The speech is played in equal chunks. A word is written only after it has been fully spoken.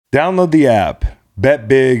Download the app. Bet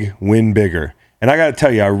big, win bigger. And I got to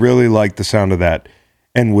tell you, I really like the sound of that.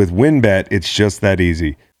 And with WynnBET, it's just that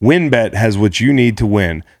easy. WynnBET has what you need to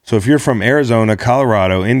win. So if you're from Arizona,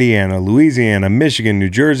 Colorado, Indiana, Louisiana, Michigan, New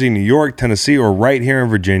Jersey, New York, Tennessee, or right here in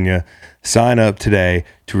Virginia, sign up today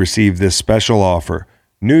to receive this special offer.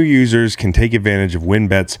 New users can take advantage of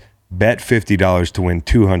WynnBET's Bet $50 to win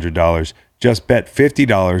 $200. Just bet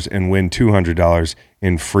 $50 and win $200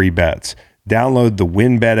 in free bets. Download the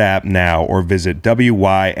WynnBET app now or visit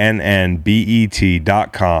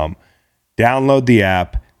WYNNBET.com. Download the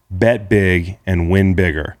app, bet big, and win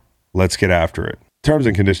bigger. Let's get after it. Terms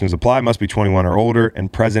and conditions apply. Must be 21 or older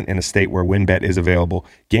and present in a state where WynnBET is available.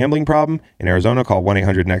 Gambling problem? In Arizona, call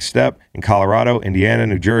 1-800-NEXT-STEP. In Colorado, Indiana,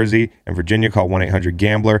 New Jersey, and Virginia, call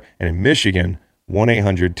 1-800-GAMBLER. And in Michigan,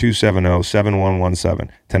 1-800-270-7117.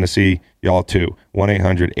 Tennessee, y'all too.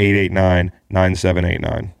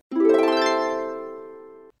 1-800-889-9789.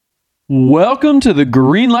 Welcome to the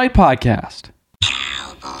Green Light Podcast.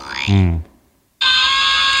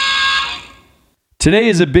 Today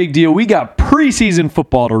is a big deal. We got preseason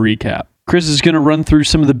football to recap. Chris is going to run through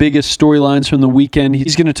some of the biggest storylines from the weekend.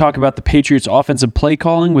 He's going to talk about the Patriots' offensive play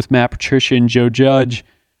calling with Matt Patricia and Joe Judge,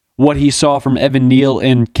 what he saw from Evan Neal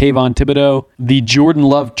and Kayvon Thibodeau, the Jordan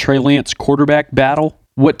Love-Trey Lance quarterback battle,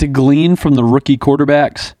 what to glean from the rookie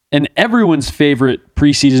quarterbacks, and everyone's favorite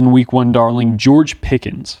preseason week one darling, George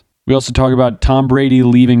Pickens. We also talk about Tom Brady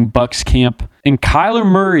leaving Bucs camp and Kyler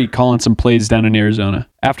Murray calling some plays down in Arizona.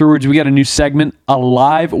 Afterwards, we got a new segment,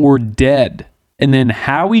 Alive or Dead. And then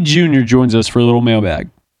Howie Jr. joins us for a little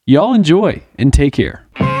mailbag. Y'all enjoy and take care.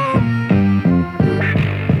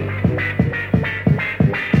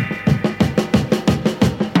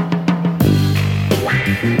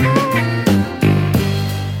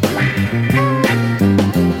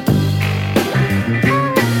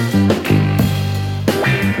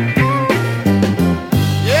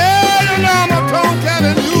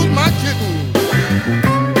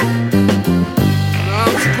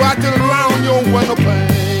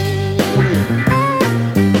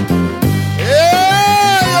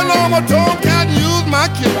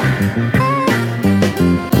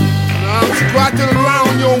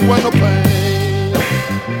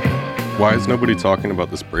 Why is nobody talking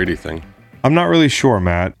about this Brady thing? I'm not really sure,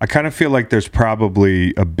 Matt. I kind of feel like there's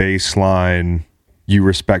probably a baseline you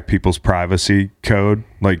respect people's privacy code.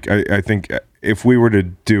 Like, I think if we were to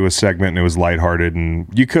do a segment and it was lighthearted, and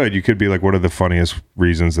you could be like, what are the funniest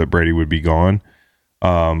reasons that Brady would be gone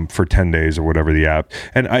for 10 days or whatever the app.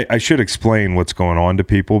 And I should explain what's going on to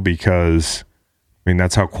people because, I mean,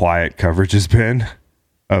 that's how quiet coverage has been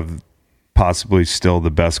of possibly still the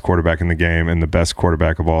best quarterback in the game and the best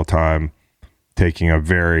quarterback of all time taking a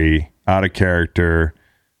very out of character,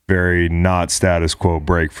 very not status quo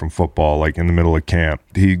break from football, like in the middle of camp.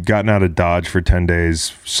 He'd gotten out of Dodge for 10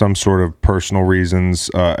 days, some sort of personal reasons.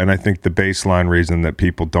 And I think the baseline reason that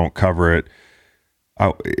people don't cover it,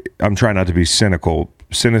 I'm trying not to be cynical.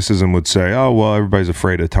 Cynicism would say, oh, well, everybody's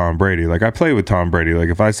afraid of Tom Brady. Like, I play with Tom Brady. Like,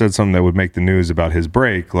 if I said something that would make the news about his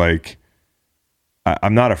break, like,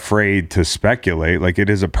 I'm not afraid to speculate. Like, it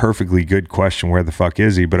is a perfectly good question, where the fuck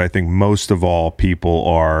is he? But I think most of all, people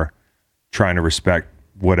are trying to respect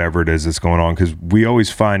whatever it is that's going on, because we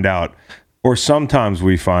always find out, or sometimes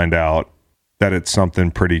we find out, that it's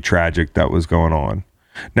something pretty tragic that was going on.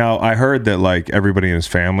 Now, I heard that, like, everybody in his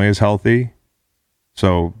family is healthy,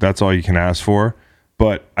 so that's all you can ask for.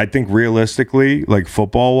 But I think realistically, like,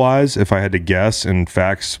 football-wise, if I had to guess, and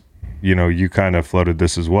facts, you know, you kind of floated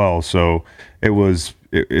this as well. So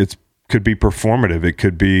it could be performative. It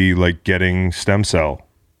could be like getting stem cell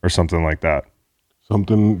or something like that.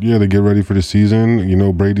 Something, yeah, to get ready for the season. You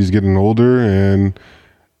know, Brady's getting older and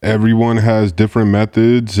everyone has different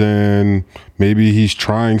methods, and maybe he's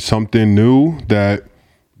trying something new that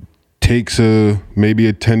takes maybe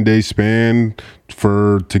a 10-day span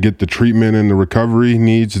to get the treatment and the recovery he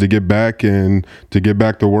needs to get back and to get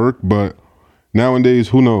back to work. But nowadays,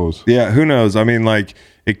 who knows? Yeah, who knows? I mean, like,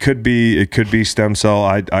 it could be stem cell.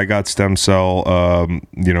 I got stem cell,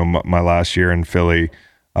 you know, my last year in Philly,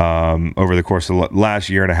 over the course of the last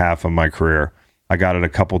year and a half of my career. I got it a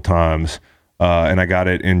couple times, and I got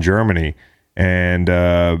it in Germany. And,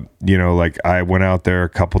 you know, like, I went out there a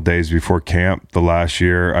couple days before camp. The last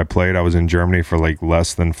year I played, I was in Germany for like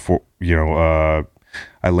less than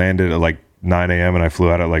I landed at like 9 a.m. and I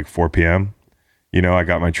flew out at like 4 p.m. You know, I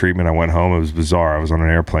got my treatment. I went home. It was bizarre. I was on an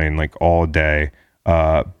airplane like all day.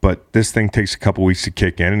 But this thing takes a couple weeks to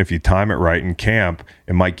kick in. And if you time it right in camp,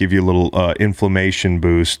 it might give you a little inflammation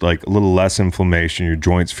boost, like a little less inflammation. Your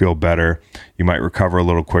joints feel better. You might recover a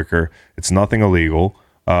little quicker. It's nothing illegal.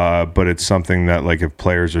 But it's something that, like, if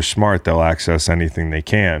players are smart, they'll access anything they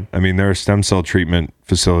can. I mean, there are stem cell treatment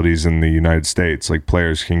facilities in the United States. Like,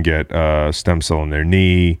 players can get stem cell in their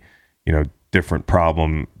knee, different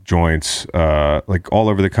problem joints, like all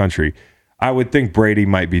over the country. I would think Brady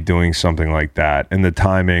might be doing something like that. And the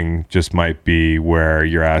timing just might be where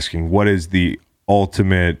you're asking, what is the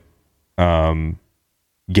ultimate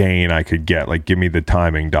gain I could get? Like, give me the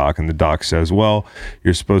timing, doc. And the doc says, well,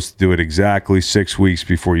 you're supposed to do it exactly 6 weeks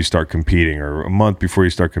before you start competing, or a month before you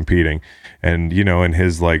start competing. And, in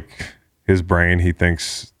his brain, he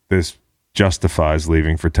thinks this justifies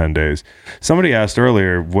leaving for 10 days. Somebody asked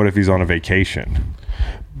earlier, what if he's on a vacation?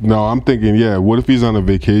 No, I'm thinking, what if he's on a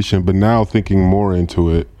vacation? But now thinking more into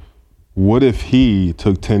it, what if he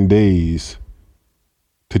took 10 days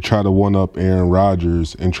to try to one-up Aaron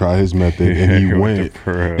Rodgers and try his method, and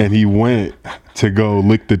he went to go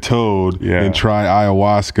lick the toad and try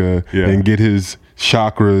ayahuasca and get his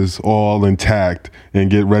chakras all intact and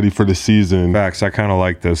get ready for the season. Facts. I kind of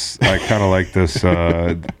like this.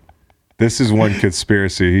 This is one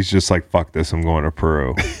conspiracy. He's just like, fuck this, I'm going to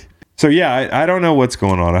Peru. So I don't know what's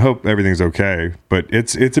going on. I hope everything's okay, but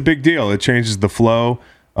it's a big deal. It changes the flow.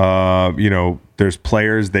 There's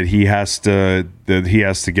players that he has to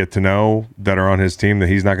get to know that are on his team that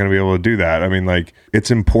he's not going to be able to do that. I mean, like, it's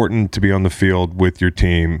important to be on the field with your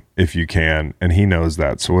team if you can, and he knows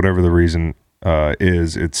that. So whatever the reason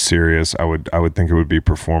is, it's serious. I would think it would be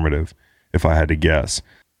performative if I had to guess.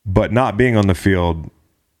 But not being on the field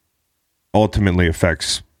ultimately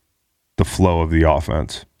affects the flow of the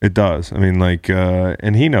offense. It does. I mean, like,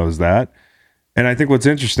 and he knows that. And I think what's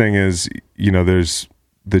interesting is, there's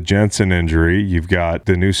the Jensen injury. You've got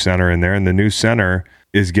the new center in there, and the new center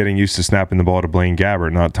is getting used to snapping the ball to Blaine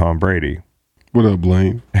Gabbert, not Tom Brady. What up,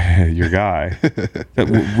 Blaine? Your guy.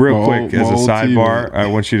 Real quick, as a sidebar, I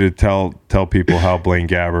want you to tell people how Blaine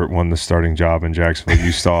Gabbert won the starting job in Jacksonville.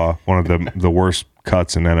 You saw one of the worst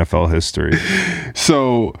cuts in NFL history.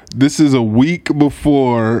 So this is a week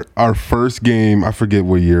before our first game. I forget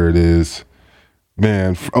what year it is.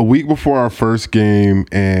 Man, a week before our first game,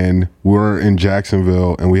 and we're in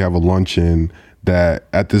Jacksonville, and we have a luncheon that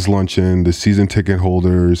at this luncheon, the season ticket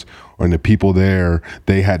holders and the people there,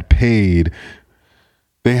 they had paid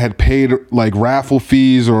like raffle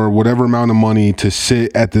fees or whatever amount of money to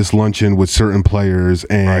sit at this luncheon with certain players.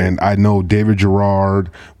 And I know David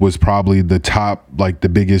Gerard was probably the top, like the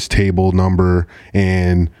biggest table number,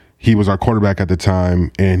 and he was our quarterback at the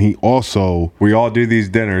time. And he also... We all do these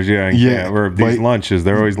dinners, or these lunches.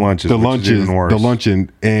 They're always lunches. The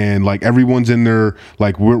luncheon. And like everyone's in there,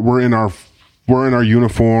 like we're in our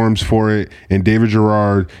uniforms for it. And David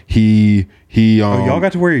Gerard, he y'all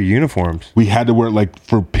got to wear your uniforms. We had to wear, like,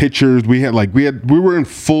 for pictures. We were in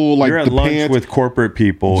full, like, you're at the lunch pants with corporate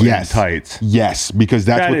people in tights. Yes, because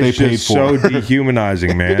that's what they paid for. So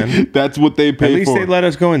dehumanizing, man. That's what they paid for. At least they let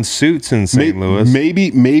us go in suits in St. Louis.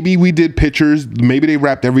 Maybe we did pictures. Maybe they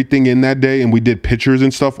wrapped everything in that day, and we did pictures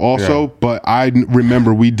and stuff also. Yeah. But I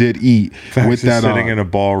remember we did eat with that sitting in a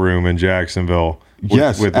ballroom in Jacksonville.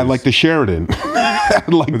 At like the Sheridan.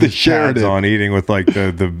 The Sheridan on, eating with like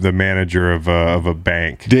the manager of a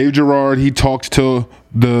bank. Dave Gerard, he talks to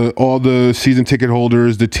all the season ticket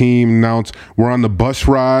holders, the team, announced we're on the bus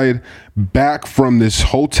ride back from this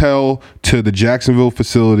hotel to the Jacksonville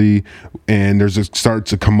facility, and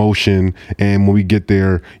starts a commotion. And when we get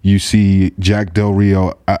there, you see Jack Del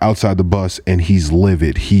Rio outside the bus, and he's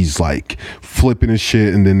livid. He's like flipping his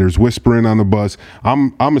shit, and then there's whispering on the bus.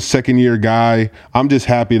 I'm a second year guy. I'm just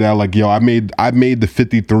happy that, like, I made the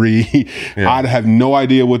 53. Yeah. I have no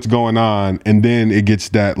idea what's going on, and then it gets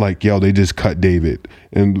that, like, they just cut David.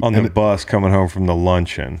 And on the bus coming home from the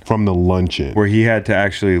luncheon. Where he had to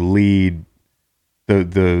actually lead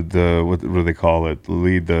the what do they call it?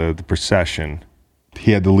 Lead the procession.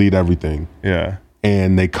 He had to lead everything. Yeah.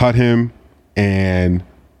 And they cut him, and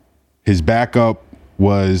his backup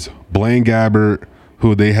was Blaine Gabbert,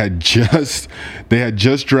 who they had just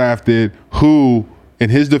drafted, who, in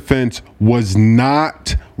his defense, was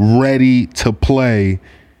not ready to play,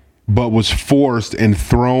 but was forced and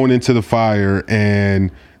thrown into the fire. And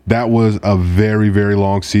that was a very, very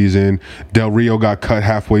long season. Del Rio got cut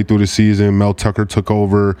halfway through the season. Mel Tucker took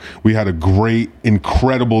over. We had a great,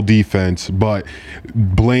 incredible defense, but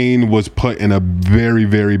Blaine was put in a very,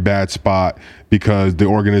 very bad spot because the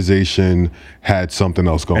organization had something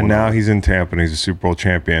else going on. And now he's in Tampa, and he's a Super Bowl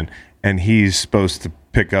champion, and he's supposed to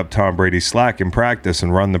pick up Tom Brady's slack in practice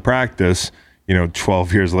and run the practice,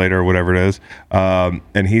 12 years later or whatever it is.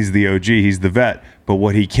 And he's the OG, he's the vet. But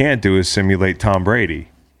what he can't do is simulate Tom Brady.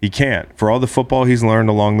 He can't. For all the football he's learned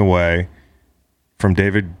along the way from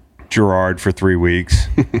David Gerard for 3 weeks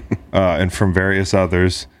and from various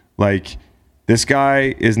others. Like, this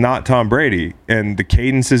guy is not Tom Brady, and the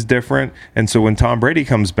cadence is different. And so when Tom Brady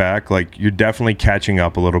comes back, like, you're definitely catching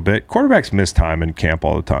up a little bit. Quarterbacks miss time in camp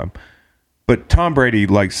all the time. But Tom Brady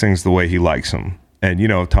likes things the way he likes them. And, you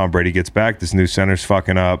know, if Tom Brady gets back, this new center's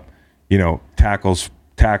fucking up, you know, tackles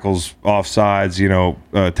offsides, you know,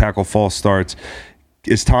 tackle false starts.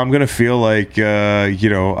 Is Tom going to feel like, you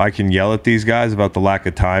know, I can yell at these guys about the lack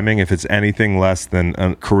of timing if it's anything less than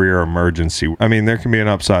a career emergency? I mean, there can be an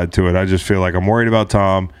upside to it. I just feel like I'm worried about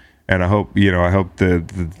Tom, and I hope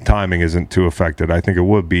the timing isn't too affected. I think it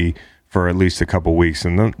would be for at least a couple weeks,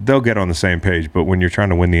 and they'll get on the same page. But when you're trying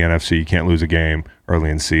to win the NFC, you can't lose a game early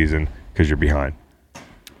in the season because you're behind.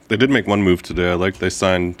 They did make one move today. I like they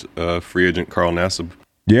signed free agent Carl Nassib.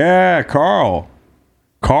 Yeah, Carl,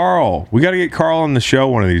 we got to get Carl on the show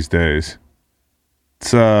one of these days.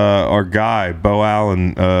 It's our guy, Bo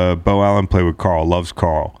Allen. Bo Allen played with Carl, loves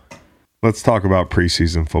Carl. Let's talk about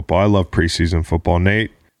preseason football. I love preseason football.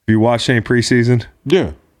 Nate, have you watched any preseason?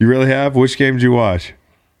 Yeah. You really have? Which game did you watch?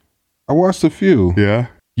 I watched a few. Yeah.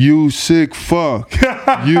 You sick fuck.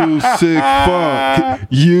 You sick fuck.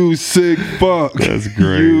 You sick fuck. That's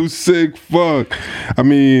great. You sick fuck. I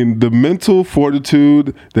mean, the mental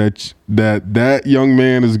fortitude that young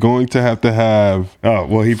man is going to have Oh,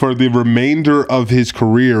 well, for the remainder of his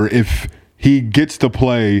career if he gets to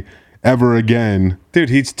play ever again. Dude,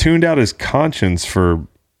 he's tuned out his conscience for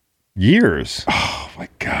years. Oh my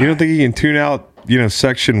God. You don't think he can tune out, you know,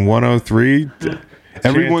 section 103?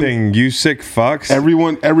 Chanting, you sick fucks.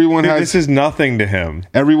 Everyone Dude, has. this is nothing to him.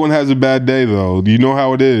 Everyone has a bad day, though. You know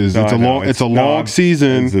how it is. No, It's I a know. long. It's a long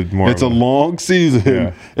season. It's a long season,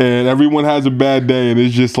 Yeah. and everyone has a bad day, and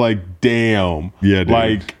it's just like, damn. Yeah, dude.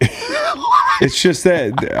 Like, It's just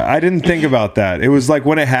that I didn't think about that. It was like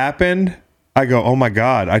when it happened, I go, oh my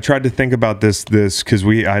God. I tried to think about this because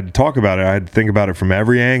I had to talk about it. I had to think about it from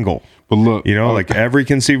every angle. but look, You know, like every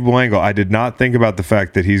conceivable angle. I did not think about the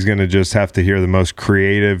fact that he's going to just have to hear the most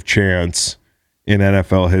creative chants in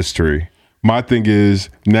NFL history. my thing is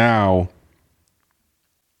now,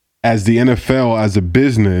 as the NFL, as a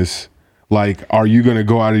business, like, are you going to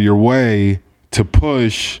go out of your way to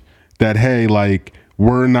push that? Hey, like,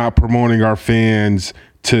 we're not promoting our fans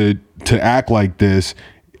to act like this,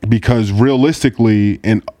 because realistically,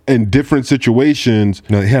 in different situations,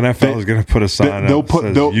 No, the NFL is going to put a sign they'll up put- that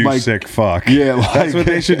says, they'll, you like- sick fuck. Yeah, That's like- what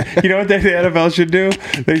they should. You know what the NFL should do?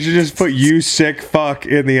 They should just put you sick fuck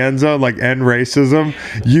in the end zone, like end racism.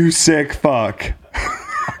 You sick fuck.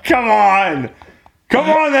 Come on.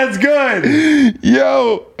 That's good.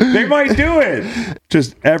 yo, They might do it.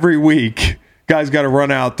 Just every week, guys got to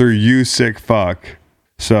run out through you sick fuck.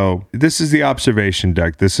 So this is the observation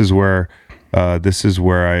deck. This is where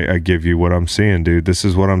I give you what I'm seeing, dude. This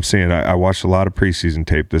is what I'm seeing. I watched a lot of preseason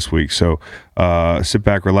tape this week. So sit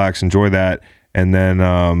back, relax, enjoy that. And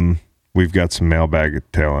then we've got some mailbag at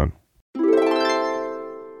the tail end.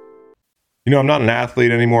 You know, I'm not an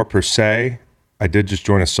athlete anymore per se. I did just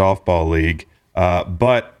join a softball league.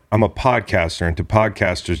 But I'm a podcaster, and to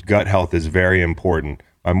podcasters, gut health is very important.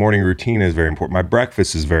 My morning routine is very important. My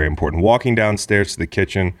breakfast is very important. Walking downstairs to the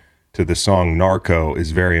kitchen to the song Narco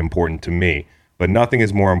is very important to me. But nothing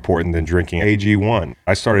is more important than drinking AG1.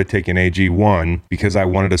 I started taking AG1 because I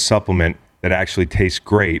wanted a supplement that actually tastes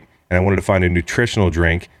great, and I wanted to find a nutritional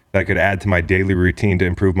drink that I could add to my daily routine to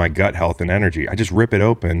improve my gut health and energy. I just rip it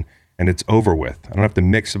open, and it's over with. I don't have to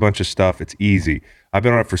mix a bunch of stuff. It's easy. I've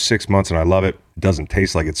been on it for 6 months, and I love it. It doesn't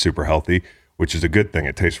taste like it's super healthy, which is a good thing.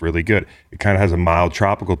 It tastes really good. It kind of has a mild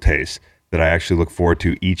tropical taste that I actually look forward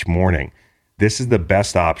to each morning. This is the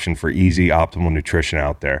best option for easy, optimal nutrition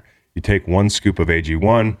out there. You take 1 scoop of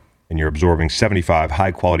AG1, and you're absorbing 75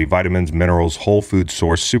 high-quality vitamins, minerals, whole food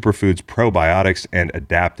source, superfoods, probiotics, and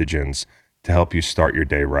adaptogens to help you start your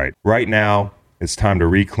day right. Right now, it's time to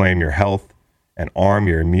reclaim your health and arm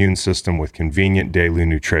your immune system with convenient daily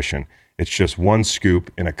nutrition. It's just 1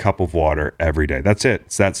 scoop in a cup of water every day. That's it.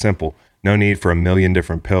 It's that simple. No need for a million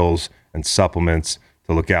different pills and supplements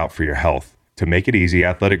to look out for your health. To make it easy,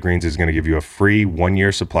 Athletic Greens is going to give you a free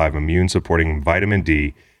 1-year supply of immune-supporting vitamin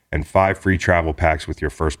D and 5 free travel packs with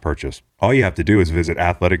your first purchase. All you have to do is visit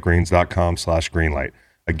athleticgreens.com/greenlight.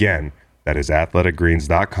 Again, that is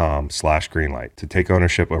athleticgreens.com/greenlight to take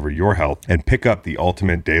ownership over your health and pick up the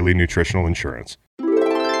ultimate daily nutritional insurance.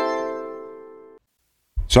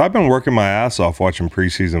 So I've been working my ass off watching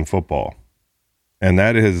preseason football. And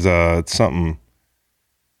that is something,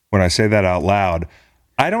 when I say that out loud,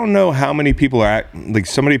 I don't know how many people are, like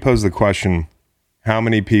somebody posed the question, how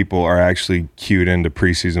many people are actually cued into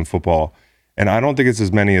preseason football? And I don't think it's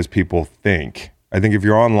as many as people think. I think if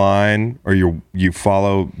you're online or you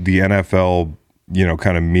follow the NFL,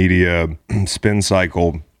 kind of media spin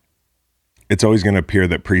cycle, it's always going to appear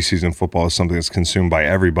that preseason football is something that's consumed by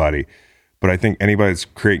everybody. But I think anybody that's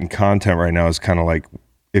creating content right now is kind of like,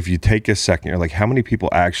 if you take a second, you're like, how many people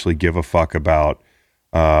actually give a fuck about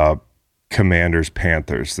Commanders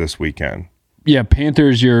Panthers this weekend? Yeah,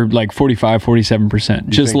 Panthers, you're like 45, 47%,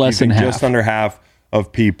 just less than half. Just under half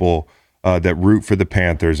of people that root for the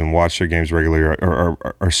Panthers and watch their games regularly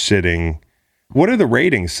are sitting. What do the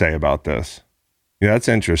ratings say about this? Yeah, that's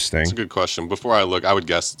interesting. That's a good question. Before I look, I would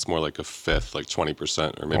guess it's more like a fifth, like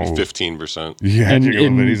 20% or maybe 15%. Yeah,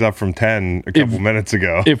 he's up from 10 a couple minutes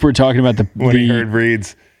ago. If we're talking about he heard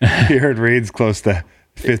Reed's close to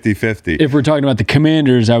 50-50. If we're talking about the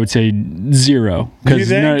Commanders, I would say 0,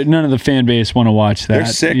 because none of the fan base want to watch that. They're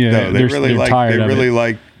sick though. They really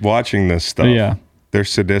like watching this stuff. Yeah, they're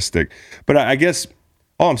sadistic. But I guess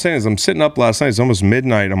all I'm saying is I'm sitting up last night. It's almost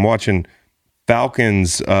midnight. I'm watching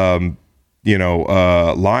Falcons.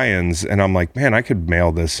 Lions, and I'm like, man, I could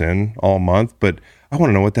mail this in all month, but I want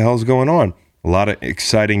to know what the hell's going on. A lot of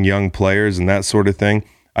exciting young players and that sort of thing.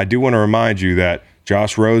 I do want to remind you that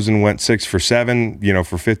Josh Rosen went 6 for 7,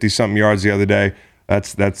 for 50-something yards the other day.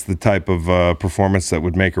 That's the type of performance that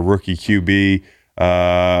would make a rookie QB,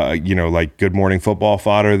 like Good Morning Football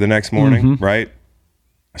fodder the next morning, right?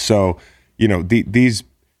 So, these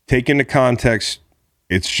take into context,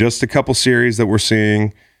 it's just a couple series that we're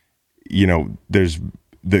seeing. There's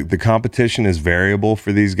the competition is variable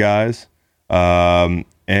for these guys, and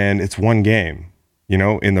it's one game.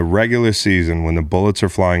 In the regular season, when the bullets are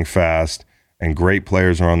flying fast and great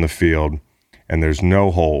players are on the field, and there's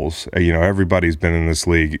no holes. Everybody's been in this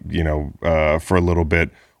league, for a little bit,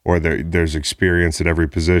 or there's experience at every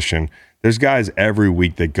position. There's guys every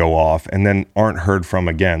week that go off and then aren't heard from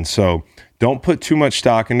again. So don't put too much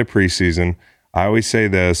stock into preseason. I always say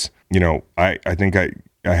this. I think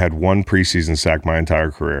I had one preseason sack my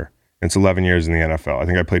entire career. It's 11 years in the NFL. I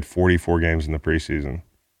think I played 44 games in the preseason.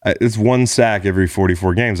 It's one sack every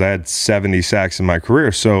 44 games. I had 70 sacks in my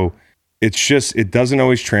career. So it doesn't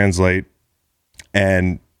always translate.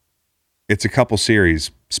 And it's a couple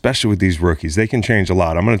series, especially with these rookies. They can change a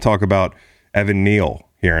lot. I'm going to talk about Evan Neal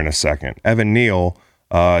here in a second. Evan Neal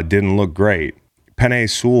didn't look great. Penei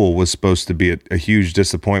Sewell was supposed to be a huge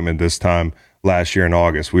disappointment this time last year in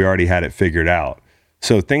August. We already had it figured out.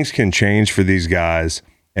 So things can change for these guys,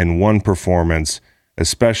 and one performance,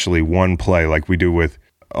 especially one play, like we do with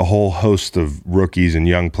a whole host of rookies and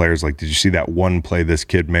young players. Like, did you see that one play this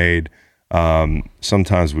kid made?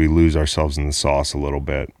 Sometimes we lose ourselves in the sauce a little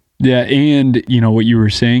bit. Yeah, and what you were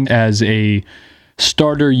saying, as a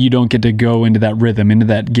starter, you don't get to go into that rhythm, into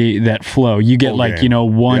that flow. You get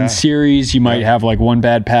one series, you might have like one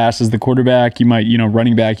bad pass as the quarterback, you might,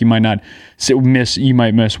 running back, you might not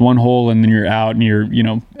miss one hole, and then you're out, and you're,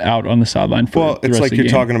 out on the sideline for the it's rest like of the you're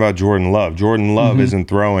game. talking about Jordan Love. Jordan Love isn't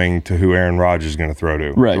throwing to who Aaron Rodgers is going to throw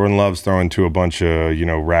to. Right. Jordan Love's throwing to a bunch of,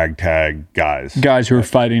 ragtag guys who are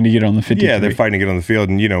fighting to get on the 53. Yeah, they're fighting to get on the field.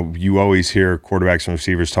 And, you always hear quarterbacks and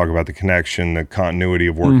receivers talk about the connection, the continuity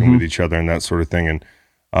of working with each other and that sort of thing. And,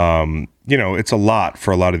 it's a lot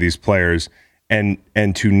for a lot of these players. And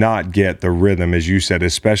to not get the rhythm, as you said,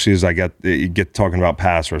 especially as I get talking about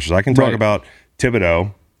pass rushers. I can talk about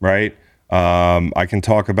Thibodeau, right? I can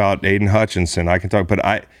talk about Aiden Hutchinson. I can talk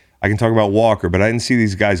about Walker, but I didn't see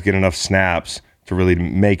these guys get enough snaps to really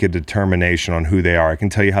make a determination on who they are. I can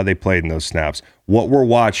tell you how they played in those snaps. What we're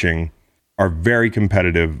watching are very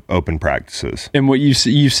competitive open practices. And what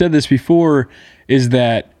you've said this before is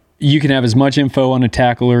that you can have as much info on a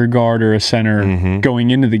tackle or a guard or a center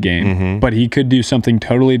going into the game, but he could do something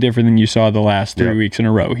totally different than you saw the last 3 weeks in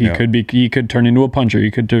a row. He could turn into a puncher.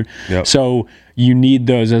 So you need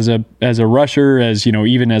those as a rusher, as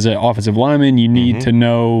even as an offensive lineman. You need to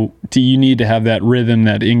know. You need to have that rhythm,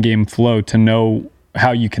 that in-game flow, to know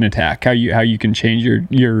how you can attack, how you can change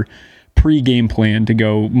your pre-game plan to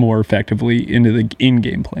go more effectively into the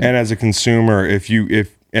in-game plan. And as a consumer,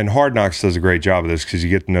 and Hard Knocks does a great job of this because you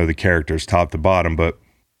get to know the characters top to bottom. But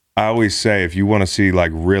I always say, if you want to see like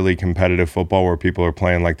really competitive football where people are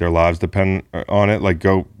playing like their lives depend on it, like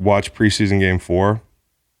go watch preseason game 4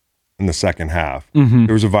 in the second half.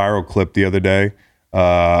 There was a viral clip the other day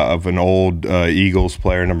of an old Eagles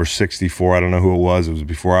player, number 64. I don't know who it was. It was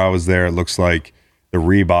before I was there. It looks like the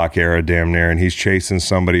Reebok era damn near. And he's chasing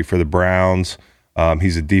somebody for the Browns.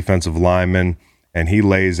 He's a defensive lineman. And he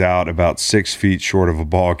lays out about 6 feet short of a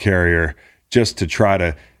ball carrier just to try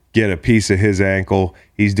to get a piece of his ankle.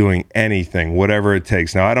 He's doing anything, whatever it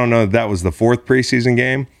takes. Now, I don't know if that was the 4th preseason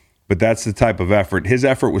game, but that's the type of effort. His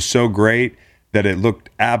effort was so great that it looked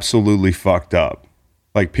absolutely fucked up.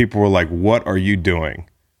 Like people were like, what are you doing?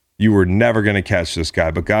 You were never going to catch this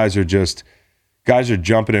guy. But guys are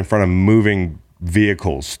jumping in front of moving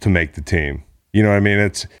vehicles to make the team. You know what I mean?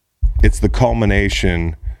 It's the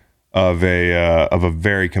culmination of a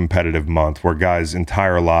very competitive month where guys'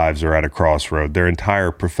 entire lives are at a crossroad. Their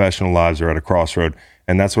entire professional lives are at a crossroad.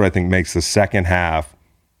 And that's what I think makes the second half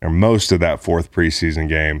or most of that fourth preseason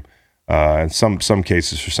game, in some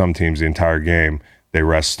cases for some teams, the entire game, they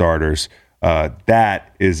rest starters.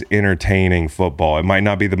 That is entertaining football. It might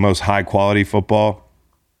not be the most high quality football,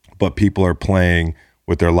 but people are playing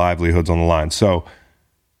with their livelihoods on the line. So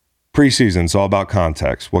preseason, it's all about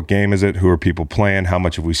context. What game is it? Who are people playing? How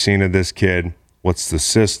much have we seen of this kid? What's the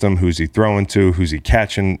system? Who's he throwing to? Who's he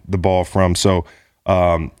catching the ball from? So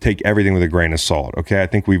take everything with a grain of salt. Okay, I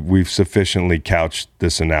think we've sufficiently couched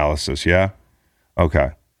this analysis. Yeah.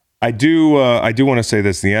 Okay. I do want to say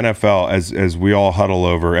this: the NFL, as we all huddle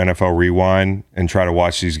over NFL Rewind and try to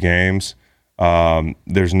watch these games,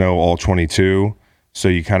 there's no all 22, so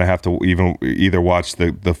you kind of have to either watch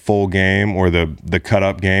the full game or the cut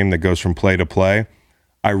up game that goes from play to play.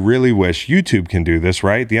 I really wish YouTube can do this.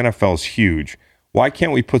 Right, the NFL is huge. Why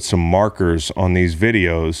can't we put some markers on these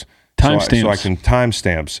videos? So I can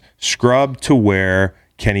timestamps scrub to where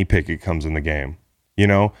Kenny Pickett comes in the game. You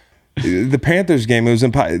know, the Panthers game,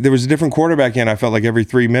 there was a different quarterback in. I felt like every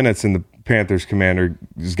 3 minutes in the Panthers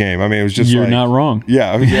Commanders game. I mean, it was just you're not wrong.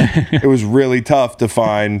 Yeah, it was really tough to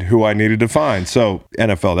find who I needed to find. So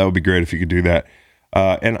NFL, that would be great if you could do that.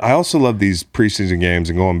 And I also love these preseason games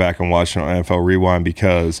and going back and watching on NFL Rewind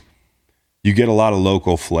because you get a lot of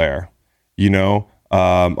local flair. You know.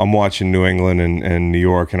 I'm watching New England and New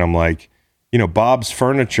York, and I'm like, you know, Bob's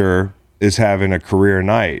Furniture is having a career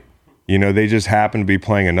night. You know, they just happen to be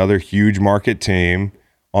playing another huge market team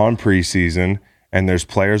on preseason, and there's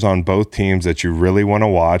players on both teams that you really want to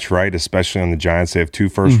watch, right? Especially on the Giants, they have 2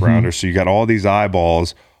 first-rounders. So you got all these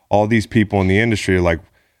eyeballs, all these people in the industry like,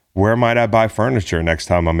 where might I buy furniture next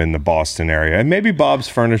time I'm in the Boston area? And maybe Bob's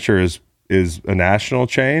Furniture is a national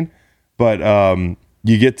chain, but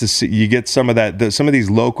you get some of that. Some of these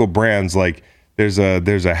local brands, like there's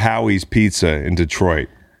a Howie's Pizza in Detroit,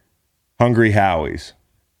 Hungry Howie's.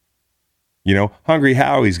 You know, Hungry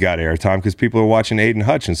Howie's got airtime because people are watching Aiden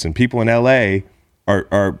Hutchinson. People in LA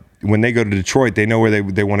are when they go to Detroit, they know where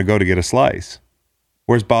they want to go to get a slice.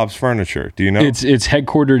 Where's Bob's Furniture? Do you know? It's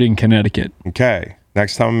headquartered in Connecticut. Okay,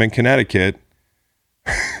 next time I'm in Connecticut,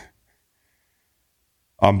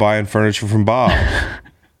 I'm buying furniture from Bob.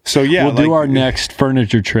 So yeah, we'll do our next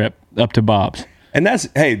furniture trip up to Bob's. And that's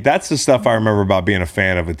the stuff I remember about being a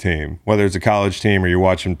fan of a team, whether it's a college team or you're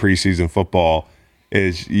watching preseason football,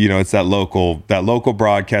 is, you know, it's that local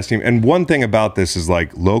broadcast team. And one thing about this is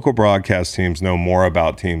like local broadcast teams know more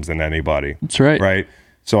about teams than anybody. That's right. Right.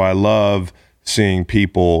 So I love seeing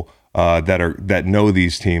people that know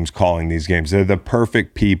these teams calling these games. They're the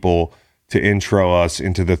perfect people to intro us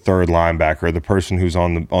into the third linebacker, the person who's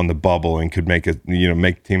on the bubble and could make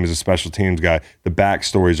the team as a special teams guy. The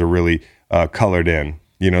backstories are really colored in,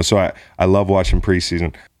 you know. So I love watching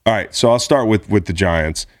preseason. All right, so I'll start with the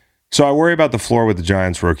Giants. So I worry about the floor with the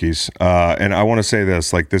Giants rookies, and I want to say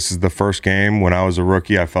this: like, this is the first game when I was a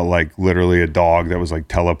rookie. I felt like literally a dog that was like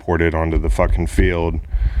teleported onto the fucking field,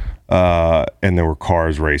 and there were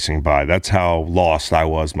cars racing by. That's how lost I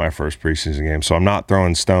was my first preseason game. So I'm not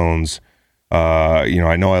throwing stones.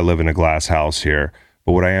 I know I live in a glass house here,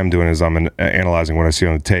 but what I am doing is I'm analyzing what I see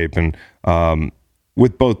on the tape. And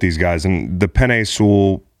with both these guys, and the Penei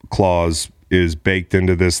Sewell clause is baked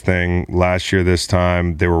into this thing. Last year, this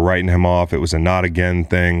time, they were writing him off. It was a not again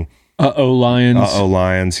thing.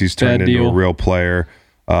 Lions. He's turned into a real player.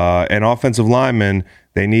 And offensive linemen,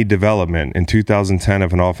 they need development. In 2010,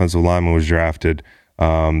 if an offensive lineman was drafted,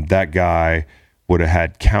 that guy would have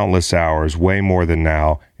had countless hours, way more than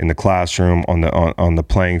now, in the classroom, on the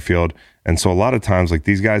playing field. And so a lot of times, like,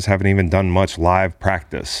 these guys haven't even done much live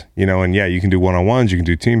practice, you know. And yeah, you can do one-on-ones, you can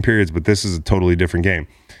do team periods, but this is a totally different game.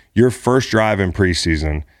 Your first drive in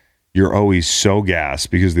preseason, you're always so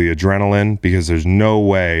gassed because of the adrenaline, because there's no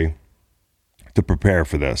way to prepare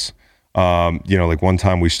for this. Like one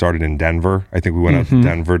time we started in Denver. I think we went out to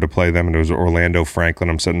Denver to play them, and it was Orlando Franklin.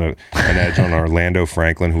 I'm setting an edge on Orlando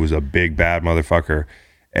Franklin, who was a big bad motherfucker.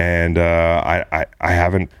 And I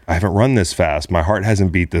haven't run this fast. My heart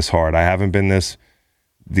hasn't beat this hard. I haven't been this.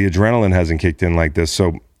 The adrenaline hasn't kicked in like this.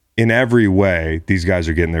 So in every way, these guys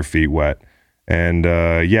are getting their feet wet. And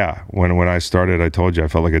when I started, I told you I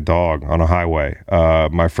felt like a dog on a highway.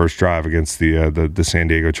 My first drive against the San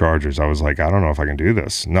Diego Chargers, I was like, I don't know if I can do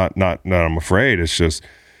this. Not I'm afraid. It's just,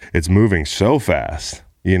 it's moving so fast.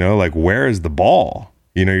 Like, where is the ball?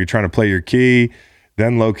 You're trying to play your key,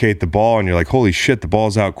 then locate the ball, and you're like, holy shit, the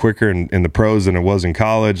ball's out quicker in the pros than it was in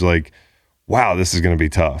college. Like, wow, this is going to be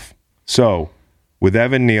tough. So with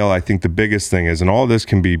Evan Neal, I think the biggest thing is, and all this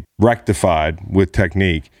can be rectified with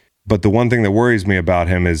technique, but the one thing that worries me about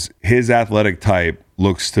him is his athletic type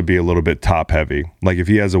looks to be a little bit top heavy. Like, if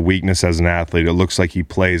he has a weakness as an athlete, it looks like he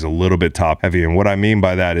plays a little bit top heavy. And what I mean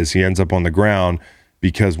by that is he ends up on the ground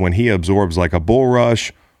because when he absorbs like a bull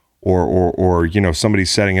rush or somebody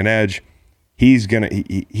setting an edge, he's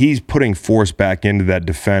putting force back into that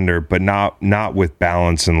defender, but not with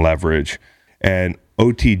balance and leverage. And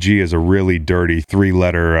OTG is a really dirty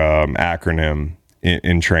 3-letter acronym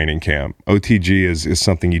in training camp. OTG is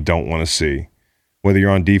something you don't want to see, whether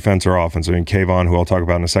you're on defense or offense. I mean, Kayvon, who I'll talk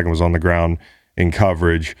about in a second, was on the ground in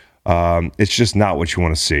coverage. It's just not what you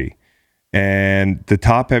want to see. And the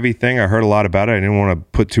top-heavy thing, I heard a lot about it. I didn't want to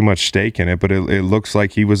put too much stake in it, but it looks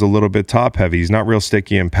like he was a little bit top-heavy. He's not real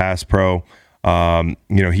sticky in pass pro.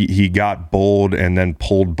 He got bowled and then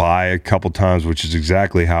pulled by a couple times, which is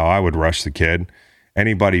exactly how I would rush the kid.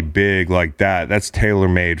 Anybody big like that, that's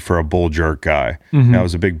tailor-made for a bull jerk guy. Mm-hmm. That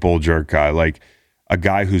was a big bull jerk guy. Like a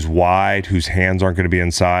guy who's wide, whose hands aren't going to be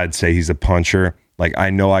inside, say he's a puncher. Like, I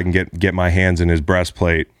know I can get my hands in his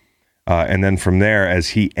breastplate. And then from there, as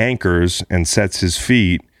he anchors and sets his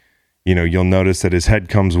feet, you'll notice that his head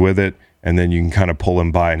comes with it, and then you can kind of pull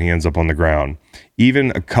him by and he ends up on the ground.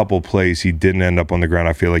 Even a couple plays he didn't end up on the ground,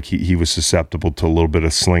 I feel like he was susceptible to a little bit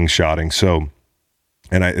of slingshotting. So,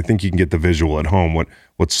 and I think you can get the visual at home, what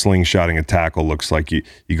slingshotting a tackle looks like. You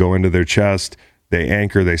go into their chest, they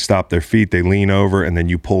anchor, they stop their feet, they lean over, and then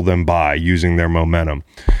you pull them by using their momentum.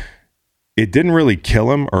 It didn't really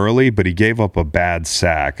kill him early, but he gave up a bad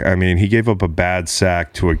sack. I mean, he gave up a bad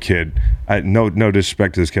sack to a kid. No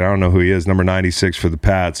disrespect to this kid. I don't know who he is, number 96 for the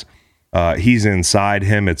Pats. He's inside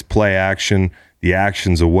him. It's play action. The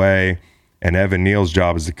action's away. And Evan Neal's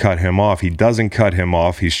job is to cut him off. He doesn't cut him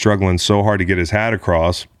off. He's struggling so hard to get his hat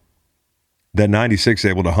across that 96 is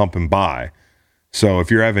able to hump him by. So if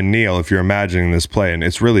you're Evan Neal, if you're imagining this play, and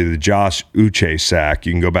it's really the Josh Uche sack,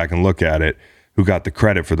 you can go back and look at it, who got the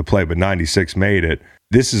credit for the play, but 96 made it.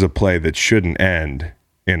 This is a play that shouldn't end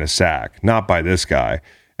in a sack, not by this guy.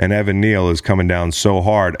 And Evan Neal is coming down so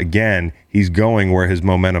hard. Again, he's going where his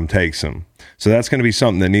momentum takes him. So that's going to be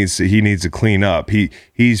something that he needs to clean up.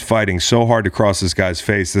 He's fighting so hard to cross this guy's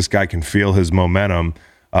face. This guy can feel his momentum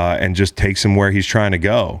and just takes him where he's trying to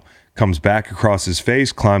go. Comes back across his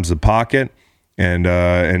face, climbs the pocket,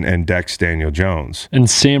 and decks Daniel Jones. And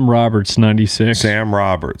Sam Roberts, 96. Sam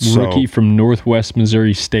Roberts. Rookie from Northwest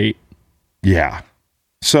Missouri State. Yeah.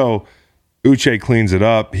 So Uche cleans it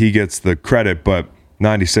up. He gets the credit, but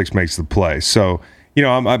 96 makes the play. So,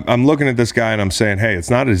 I'm looking at this guy and I'm saying, hey, it's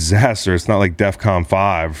not a disaster. It's not like DEFCON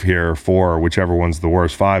 5 here, 4, whichever one's the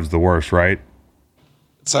worst. 5's the worst, right?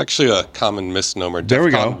 It's actually a common misnomer. There we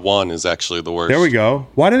go. DEFCON 1 is actually the worst. There we go.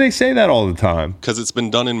 Why do they say that all the time? Because it's been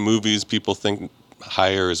done in movies. People think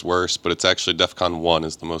higher is worse, but it's actually DEFCON 1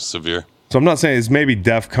 is the most severe. So I'm not saying it's maybe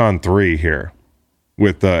DEFCON 3 here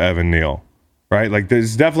with Evan Neal, right? Like,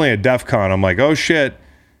 there's definitely a DEFCON. I'm like, oh, shit.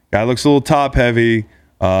 Guy looks a little top heavy.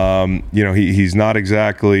 He's not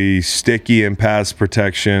exactly sticky in pass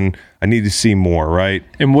protection. I need to see more, right?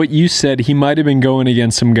 And what you said, he might have been going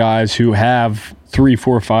against some guys who have 3,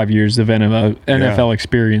 4, 5 years of NFL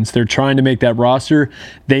experience. They're trying to make that roster.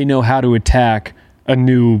 They know how to attack a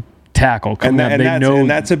new tackle. And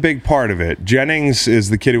that's a big part of it. Jennings is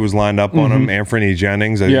the kid who was lined up on him. Anthony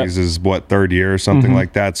Jennings, I think this is third year or something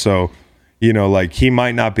like that. So, he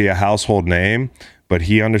might not be a household name, but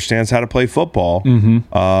he understands how to play football.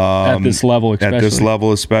 At this level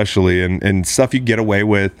especially. And stuff you get away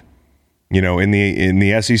with, in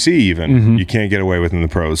the SEC even. You can't get away with in the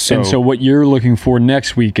pros. So what you're looking for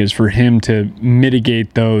next week is for him to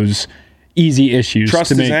mitigate those easy issues.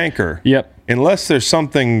 Trust his anchor. Yep. Unless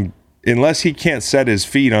he can't set his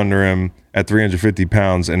feet under him at 350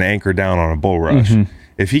 pounds and anchor down on a bull rush.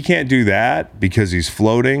 If he can't do that because he's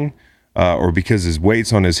floating, or because his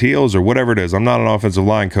weight's on his heels or whatever it is, I'm not an offensive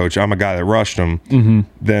line coach. I'm a guy that rushed him.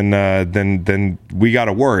 Then we got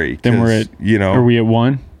to worry. Then we're at, are we at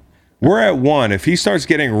 1? We're at 1. If he starts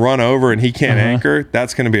getting run over and he can't anchor,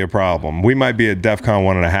 that's going to be a problem. We might be at DEFCON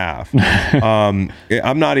 1.5.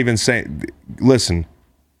 I'm not even saying, listen,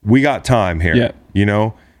 we got time here.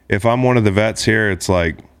 Yeah. If I'm one of the vets here, it's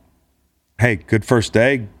like, hey, good first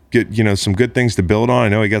day, get, some good things to build on. I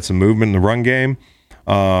know he got some movement in the run game.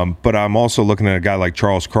 But I'm also looking at a guy like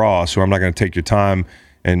Charles Cross, who I'm not going to take your time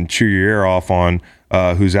and chew your ear off on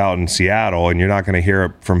who's out in Seattle, and you're not going to hear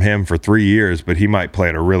it from him for 3 years, but he might play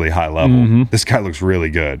at a really high level. This guy looks really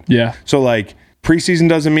good. Yeah. So, like, preseason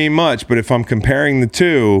doesn't mean much, but if I'm comparing the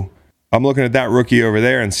two, I'm looking at that rookie over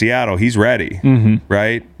there in Seattle. He's ready,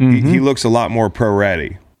 right? He looks a lot more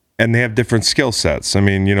pro-ready. And they have different skill sets. I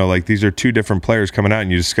mean, you know, like, these are two different players coming out,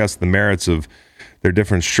 and you discuss the merits of their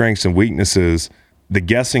different strengths and weaknesses. The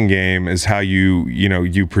guessing game is how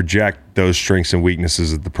you project those strengths and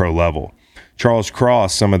weaknesses at the pro level. Charles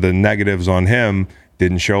Cross, some of the negatives on him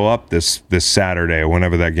didn't show up this Saturday or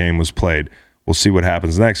whenever that game was played. We'll see what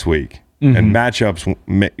happens next week. And matchups,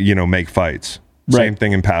 make fights. Right. Same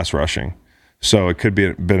thing in pass rushing. So it could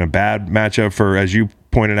been a bad matchup for, as you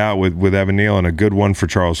pointed out, with Evan Neal, and a good one for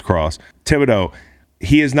Charles Cross. Thibodeaux,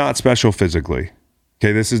 he is not special physically.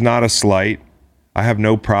 Okay, this is not a slight. I have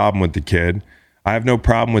no problem with the kid. I have no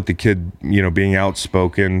problem with the kid, being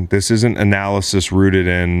outspoken. This isn't analysis rooted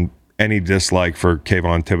in any dislike for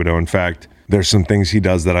Kayvon Thibodeaux. In fact, there's some things he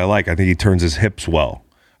does that I like. I think he turns his hips well.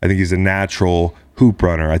 I think he's a natural hoop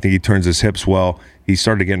runner. I think he turns his hips well. He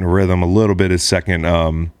started getting a rhythm a little bit his second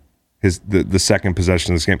the second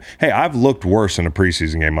possession of this game. Hey, I've looked worse in a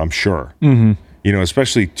preseason game, I'm sure.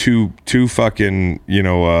 Especially two fucking,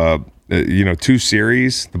 two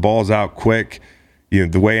series. The ball's out quick.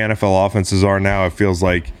 The way NFL offenses are now, it feels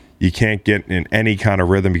like you can't get in any kind of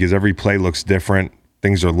rhythm because every play looks different.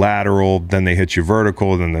 Things are lateral, then they hit you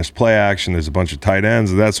vertical, then there's play action, there's a bunch of tight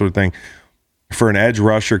ends, that sort of thing. For an edge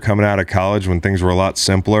rusher coming out of college when things were a lot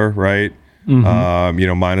simpler, right?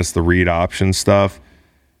 Minus the read option stuff,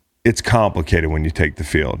 it's complicated when you take the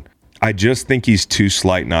field. I just think he's too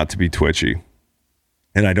slight not to be twitchy.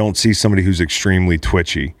 And I don't see somebody who's extremely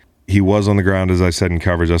twitchy. He was on the ground, as I said, in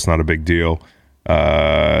coverage. That's not a big deal.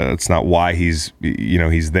 That's not why he's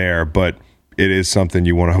there, but it is something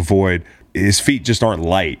you want to avoid. His feet just aren't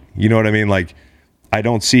light. You know what I mean? Like, I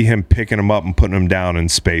don't see him picking him up and putting him down in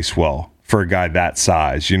space well for a guy that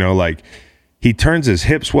size. He turns his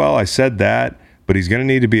hips well. I said that, but he's going to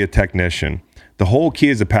need to be a technician. The whole key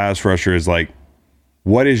as a pass rusher is, like,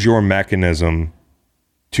 what is your mechanism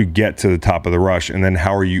to get to the top of the rush? And then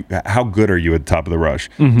how good are you at the top of the rush?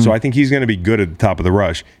 So I think he's going to be good at the top of the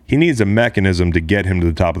rush. He needs a mechanism to get him to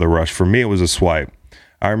the top of the rush. For me, it was a swipe.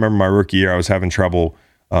 I remember my rookie year, I was having trouble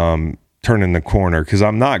turning the corner because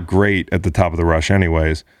I'm not great at the top of the rush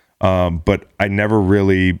anyways. But I never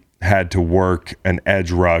really had to work an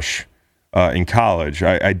edge rush in college.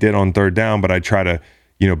 I did on third down, but I try to,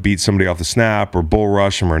 beat somebody off the snap or bull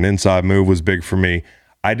rush them, or an inside move was big for me.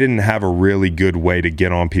 I didn't have a really good way to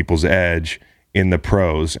get on people's edge in the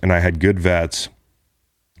pros, and I had good vets.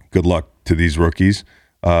 Good luck to these rookies.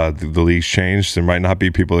 The league's changed. There might not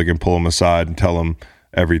be people that can pull them aside and tell them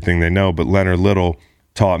everything they know, but Leonard Little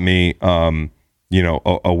taught me,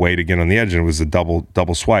 a way to get on the edge, and it was a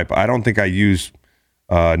double swipe. I don't think I used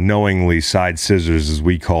knowingly side scissors, as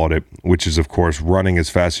we called it, which is, of course, running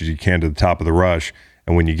as fast as you can to the top of the rush.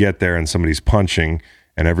 And when you get there and somebody's punching,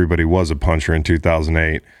 and everybody was a puncher in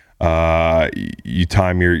 2008, you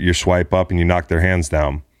time your swipe up and you knock their hands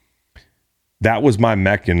down. That was my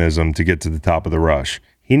mechanism to get to the top of the rush.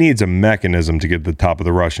 He needs a mechanism to get to the top of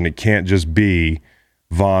the rush, and it can't just be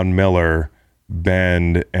Von Miller,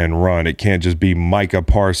 bend and run. It can't just be Micah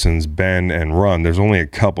Parsons, bend and run. There's only a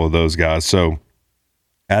couple of those guys. So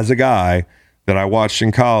as a guy that I watched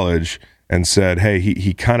in college and said, hey,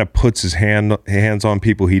 he kind of puts his hands on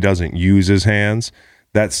people. He doesn't use his hands.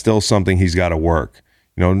 That's still something he's got to work.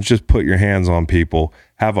 Don't just put your hands on people.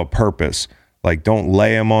 Have a purpose. Like, don't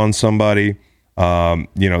lay them on somebody.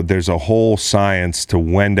 There's a whole science to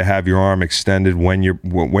when to have your arm extended, when you're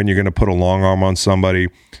going to put a long arm on somebody,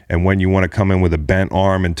 and when you want to come in with a bent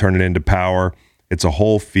arm and turn it into power. It's a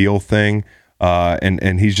whole feel thing,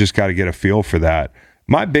 and he's just got to get a feel for that.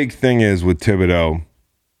 My big thing is with Thibodeaux,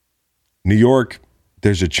 New York,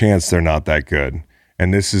 there's a chance they're not that good.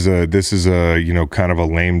 And this is a kind of a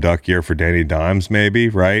lame duck year for Danny Dimes, maybe,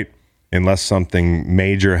 right? Unless something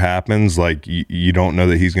major happens, like you don't know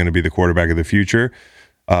that he's going to be the quarterback of the future.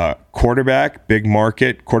 Quarterback, big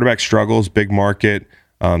market. Quarterback struggles, big market.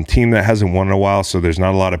 Team that hasn't won in a while, so there's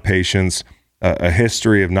not a lot of patience. A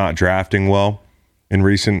history of not drafting well in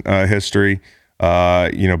recent history.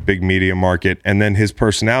 Big media market. And then his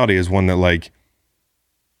personality is one that, like,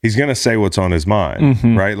 he's going to say what's on his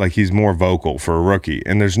mind, right? Like, he's more vocal for a rookie,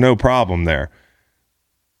 and there's no problem there.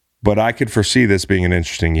 But I could foresee this being an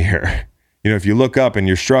interesting year. If you look up and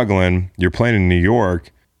you're struggling, you're playing in New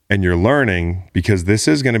York, and you're learning, because this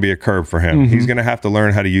is going to be a curve for him. He's going to have to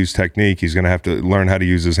learn how to use technique. He's going to have to learn how to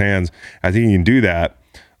use his hands. I think he can do that.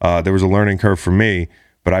 There was a learning curve for me,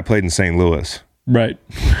 but I played in St. Louis. Right.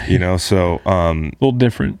 You know, so A little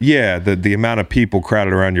different. yeah, the amount of people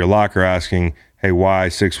crowded around your locker asking, hey, why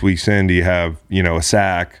 6 weeks in do you have, you know, a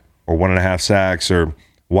sack or 1.5 sacks, or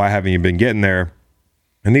why haven't you been getting there?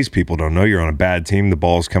 And these people don't know you're on a bad team. The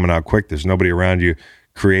ball's coming out quick. There's nobody around you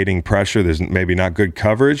creating pressure. There's maybe not good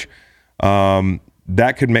coverage.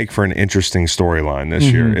 That could make for an interesting storyline this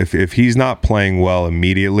year. If he's not playing well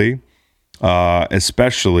immediately,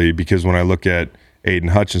 especially because when I look at Aiden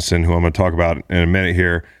Hutchinson, who I'm going to talk about in a minute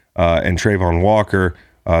here, and Trayvon Walker,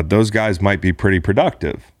 those guys might be pretty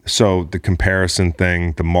productive. So the comparison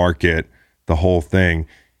thing, the market, the whole thing,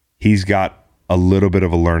 he's got a little bit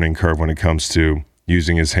of a learning curve when it comes to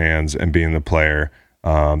using his hands and being the player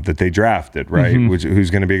that they drafted, right?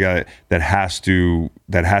 Who's going to be a guy that has to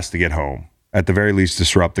get home, at the very least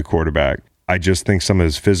disrupt the quarterback. I just think some of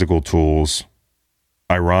his physical tools,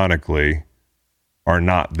 ironically, are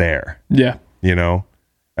not there. Yeah. You know,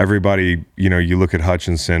 everybody, you know, you look at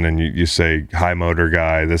Hutchinson and you say high motor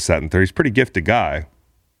guy, this, that, and third. He's a pretty gifted guy.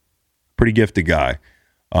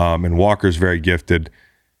 And Walker's very gifted.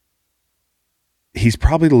 He's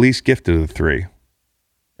probably the least gifted of the three.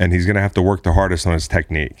 And he's going to have to work the hardest on his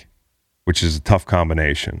technique, which is a tough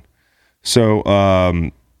combination. So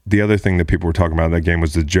the other thing that people were talking about in that game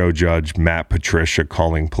was the Joe Judge, Matt Patricia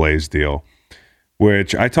calling plays deal,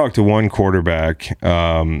 which I talked to one quarterback,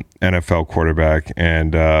 NFL quarterback,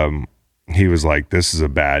 and he was like, this is a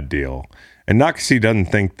bad deal. And not because he doesn't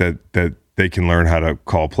think that they can learn how to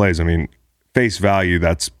call plays. I mean, face value,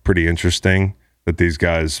 that's pretty interesting that these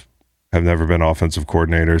guys have never been offensive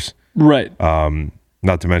coordinators. Right.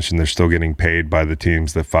 Not to mention they're still getting paid by the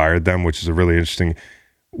teams that fired them, which is a really interesting.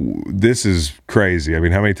 This is crazy. I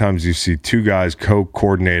mean, how many times do you see two guys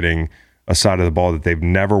co-coordinating a side of the ball that they've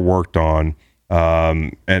never worked on,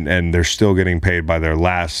 and they're still getting paid by their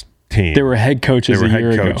last team? They were head coaches a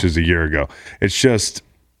year ago. It's just,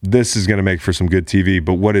 this is going to make for some good TV,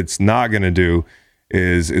 but what it's not going to do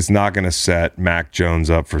is it's not going to set Mac Jones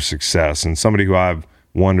up for success. And somebody who I've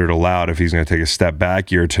wondered aloud if he's going to take a step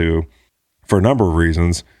back year or two for a number of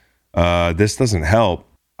reasons, this doesn't help.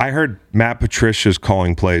 I heard Matt Patricia's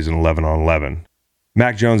calling plays in 11 on 11.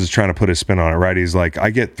 Mac Jones is trying to put his spin on it, right? He's like, I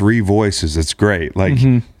get 3 voices. It's great. Like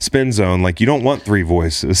spin zone, like you don't want 3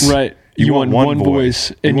 voices. Right. You want one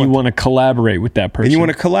voice, and you want to collaborate with that person. And you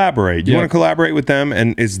want to collaborate. You want to collaborate with them,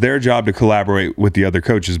 and it's their job to collaborate with the other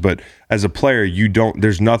coaches. But as a player,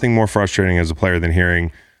 there's nothing more frustrating as a player than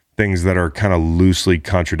hearing things that are kind of loosely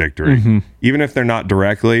contradictory. Even if they're not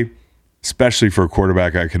directly, especially for a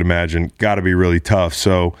quarterback, I could imagine, got to be really tough.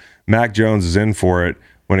 So Mac Jones is in for it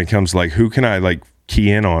when it comes to like, who can I like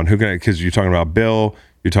key in on? Because you're talking about Bill,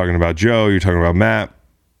 you're talking about Joe, you're talking about Matt.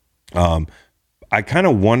 I kind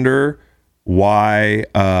of wonder why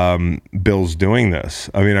Bill's doing this.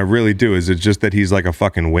 I mean, I really do. Is it just that he's like a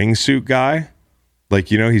fucking wingsuit guy?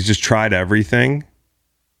 Like, you know, he's just tried everything.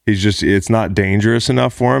 It's not dangerous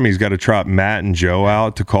enough for him. He's got to trot Matt and Joe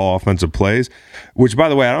out to call offensive plays, which, by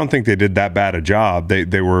the way, I don't think they did that bad a job. They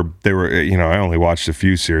were, you know, I only watched a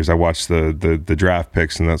few series. I watched the draft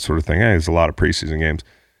picks and that sort of thing. Hey, there's a lot of preseason games.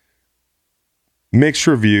 Mixed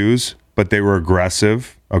reviews, but they were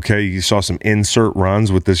aggressive. Okay, you saw some insert runs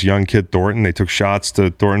with this young kid, Thornton. They took shots to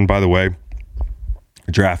Thornton, by the way,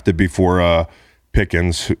 drafted before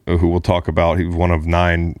Pickens, who we'll talk about. He was one of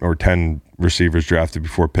 9 or 10 receivers drafted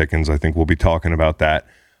before Pickens. I think we'll be talking about that.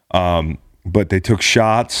 But they took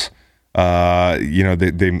shots. You know,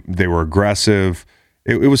 they were aggressive.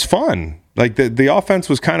 It was fun. Like the offense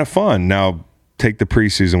was kind of fun. Now, take the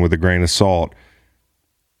preseason with a grain of salt.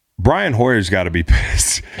 Brian Hoyer's got to be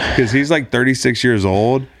pissed because he's like 36 years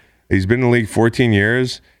old. He's been in the league 14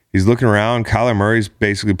 years. He's looking around. Kyler Murray's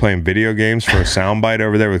basically playing video games for a soundbite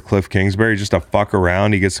over there with Cliff Kingsbury, just to fuck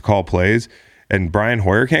around. He gets to call plays. And Brian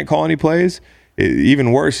Hoyer can't call any plays.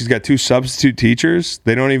 Even worse, he's got 2 substitute teachers.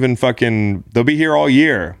 They don't even they'll be here all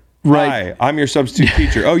year. Right. Hi, I'm your substitute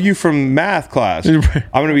teacher. Oh, you from math class. I'm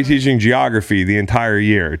going to be teaching geography the entire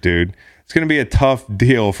year, dude. It's going to be a tough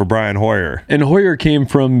deal for Brian Hoyer. And Hoyer came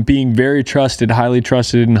from being very trusted, highly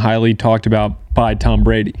trusted, and highly talked about by Tom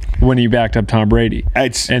Brady when he backed up Tom Brady.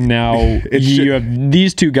 And now you have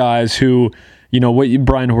these 2 guys who, you know, what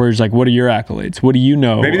Brian Hoyer's like, what are your accolades? What do you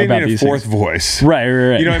know Maybe they about need these a 4th things? voice. Right.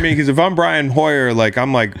 You know what I mean? Because if I'm Brian Hoyer, like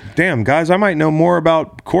I'm like, damn, guys, I might know more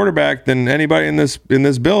about quarterback than anybody in this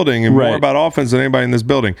building, and more about offense than anybody in this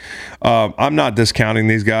building. I'm not discounting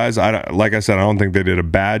these guys. Like I said, I don't think they did a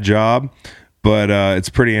bad job. But it's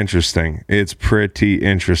pretty interesting.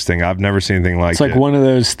 I've never seen anything like it. It's like one of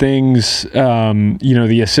those things, you know,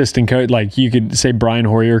 the assistant coach, like you could say Brian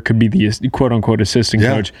Hoyer could be the quote-unquote assistant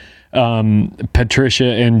coach. Patricia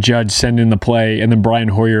and Judge send in the play, and then Brian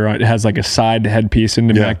Hoyer has like a side headpiece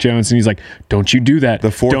into Mac Jones, and he's like, "Don't you do that?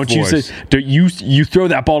 The fourth don't voice. You throw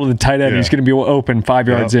that ball to the tight end. Yeah. He's going to be open 5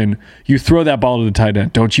 yards in. You throw that ball to the tight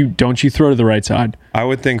end. Don't you throw to the right side." I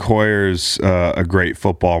would think Hoyer's a great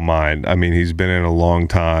football mind. I mean, he's been in a long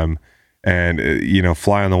time, and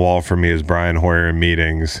fly on the wall for me is Brian Hoyer in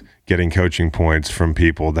meetings, getting coaching points from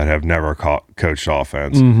people that have never coached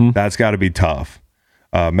offense. Mm-hmm. That's got to be tough.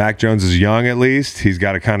 Mac Jones is young, at least. He's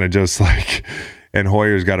got to kind of just like, and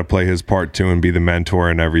Hoyer's got to play his part too and be the mentor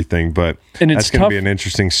and everything. But that's going to be an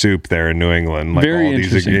interesting soup there in New England, like Very all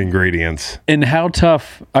these ingredients. And how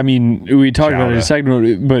tough, I mean, we talked about it in a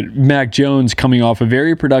second, but Mac Jones coming off a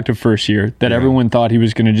very productive first year that everyone thought he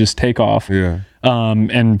was going to just take off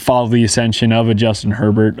and follow the ascension of a Justin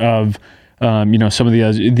Herbert, of some of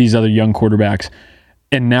these other young quarterbacks.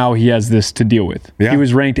 And now he has this to deal with. Yeah. He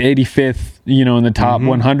was ranked 85th, in the top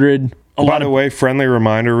 100. By the way, friendly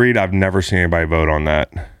reminder, Reed, I've never seen anybody vote on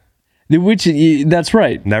that. That's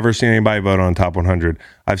right. Never seen anybody vote on top 100.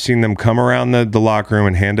 I've seen them come around the locker room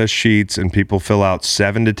and hand us sheets, and people fill out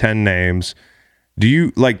 7 to 10 names.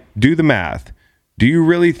 Do the math? Do you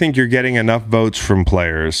really think you're getting enough votes from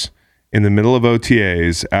players in the middle of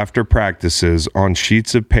OTAs after practices on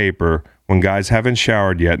sheets of paper when guys haven't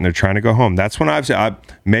showered yet and they're trying to go home? That's when I've said,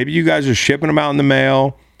 maybe you guys are shipping them out in the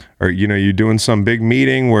mail, or you're doing some big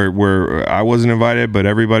meeting where I wasn't invited, but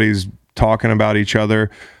everybody's talking about each other.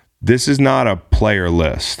 This is not a player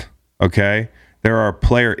list, okay? There are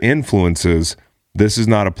player influences. This is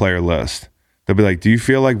not a player list. They'll be like, "Do you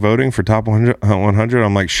feel like voting for top 100?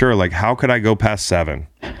 I'm like, "Sure." Like, how could I go past 7?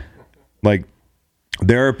 Like,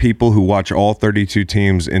 there are people who watch all 32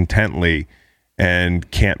 teams intently and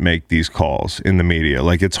can't make these calls in the media.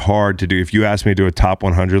 Like, it's hard to do. If you asked me to do a top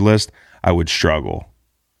 100 list, I would struggle.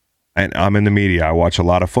 And I'm in the media. I watch a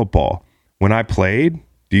lot of football. When I played,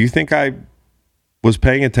 do you think I was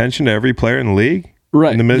paying attention to every player in the league?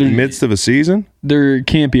 Right. In the midst of a season? There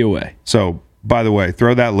can't be a way. So, by the way,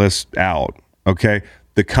 throw that list out, okay?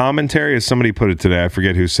 The commentary, as somebody put it today, I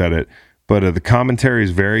forget who said it, but the commentary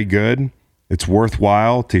is very good. It's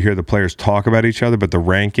worthwhile to hear the players talk about each other, but the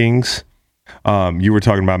rankings... you were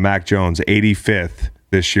talking about Mac Jones, 85th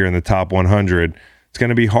this year in the top 100. It's going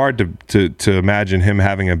to be hard to imagine him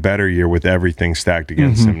having a better year with everything stacked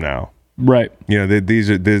against him now. Right.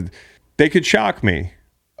 They could shock me,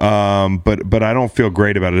 but I don't feel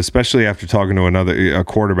great about it, especially after talking to a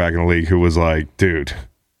quarterback in the league who was like, "Dude,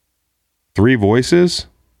 3 voices?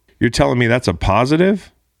 You're telling me that's a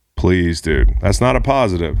positive? Please, dude, that's not a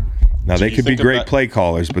positive." Now they could be great play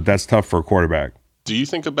callers, but that's tough for a quarterback. Do you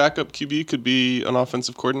think a backup QB could be an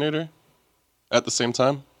offensive coordinator at the same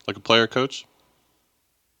time, like a player coach?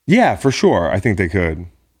 Yeah, for sure. I think they could.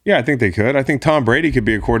 Yeah, I think they could. I think Tom Brady could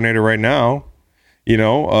be a coordinator right now.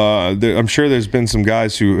 I'm sure there's been some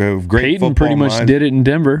guys who have great Peyton football pretty much minds. did it in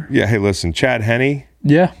Denver. Yeah, hey, listen, Chad Henne.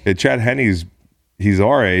 Yeah. Chad Henne's, he's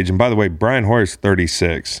our age. And by the way, Brian Hoyer's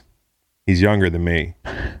 36. He's younger than me.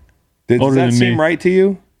 Does that seem right to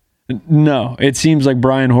you? No, it seems like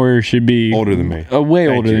Brian Hoyer should be older than me. Way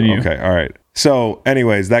older than you. Okay, all right. So,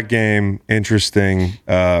 anyways, that game, interesting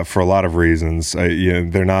for a lot of reasons.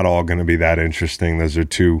 They're not all going to be that interesting. Those are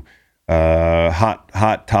 2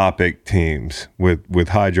 hot topic teams with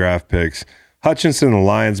high draft picks. Hutchinson and the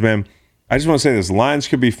Lions, man. I just want to say this: the Lions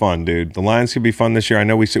could be fun, dude. The Lions could be fun this year. I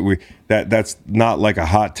know we said that's not like a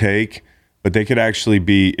hot take, but they could actually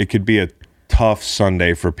be. It could be a tough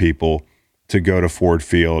Sunday for people to go to Ford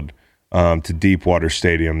Field. To Deepwater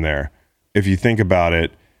Stadium there. If you think about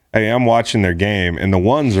it, hey, I'm watching their game, and the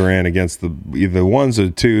ones are in against the ones or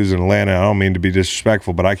twos in Atlanta. I don't mean to be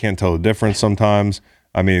disrespectful, but I can't tell the difference sometimes.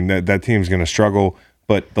 I mean, that team's going to struggle,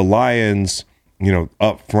 but the Lions,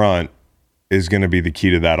 up front is going to be the key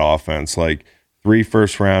to that offense. Like 3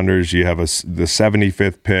 first-rounders, you have the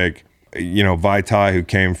 75th pick, Vaitai, who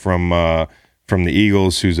came from the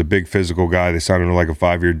Eagles, who's a big physical guy. They signed him to like a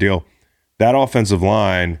 5-year deal. That offensive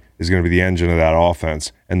line is going to be the engine of that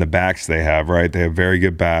offense, and the backs they have, right? They have very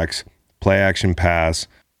good backs, play action pass.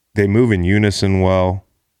 They move in unison well,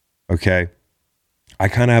 okay? I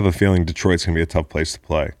kind of have a feeling Detroit's going to be a tough place to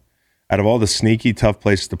play. Out of all the sneaky tough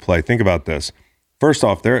places to play, think about this. First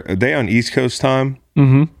off, are they on East Coast time?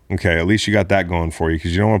 Mm-hmm. Okay, at least you got that going for you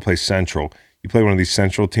because you don't want to play Central. You play one of these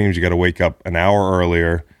Central teams, you got to wake up an hour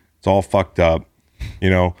earlier. It's all fucked up,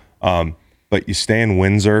 but you stay in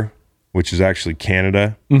Windsor, which is actually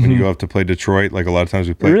Canada, when you go up to play Detroit. Like a lot of times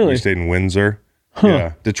we stayed in Windsor. Huh.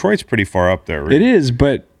 Yeah, Detroit's pretty far up there. Right? It is,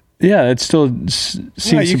 but Yeah, it still seems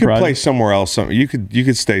you could surprising. play somewhere else. You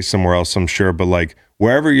could stay somewhere else, I'm sure. But like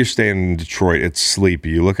wherever you're staying in Detroit, it's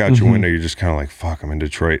sleepy. You look out your window, you're just kind of like, fuck, I'm in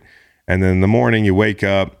Detroit. And then in the morning, you wake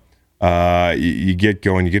up, you get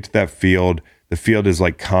going, you get to that field. The field is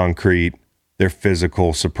like concrete. They're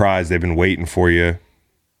physical. Surprise, they've been waiting for you.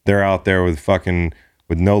 They're out there with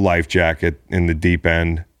no life jacket in the deep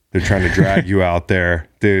end. They're trying to drag you out there.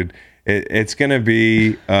 Dude, it's going to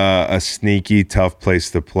be a sneaky, tough place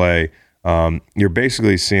to play. You're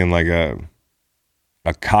basically seeing like a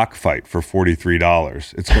cockfight for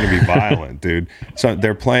 $43. It's going to be violent, dude. So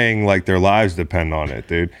they're playing like their lives depend on it,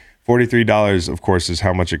 dude. $43, of course, is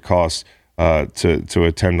how much it costs to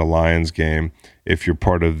attend a Lions game if you're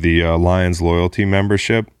part of the Lions loyalty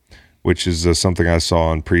membership, which is something I saw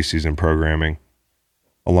on preseason programming,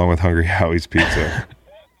 along with Hungry Howie's Pizza.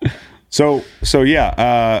 So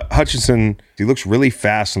yeah, Hutchinson, he looks really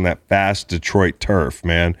fast on that fast Detroit turf,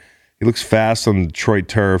 man. He looks fast on the Detroit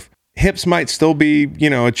turf. Hips might still be,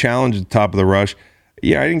 a challenge at the top of the rush.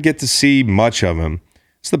 Yeah, I didn't get to see much of him.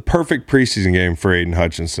 It's the perfect preseason game for Aiden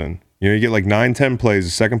Hutchinson. You get like 9-10 plays,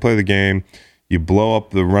 the second play of the game. You blow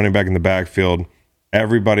up the running back in the backfield.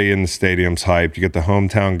 Everybody in the stadium's hyped. You get the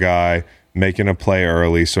hometown guy making a play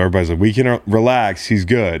early. So everybody's like, we can relax. He's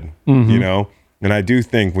good, And I do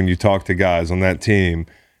think when you talk to guys on that team,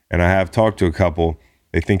 and I have talked to a couple,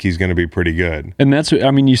 they think he's going to be pretty good.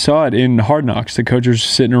 And you saw it in Hard Knocks. The coaches were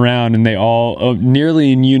sitting around and they all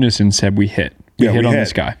nearly in unison said, we hit on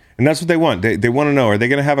this guy. And that's what they want. They want to know, are they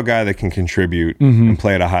going to have a guy that can contribute and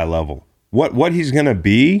play at a high level? What he's going to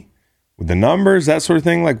be with the numbers, that sort of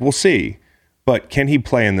thing, like we'll see. But can he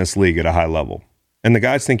play in this league at a high level? And the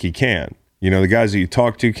guys think he can. The guys that you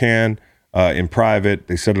talk to can in private.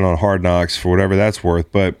 They said it on Hard Knocks for whatever that's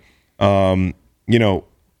worth. But,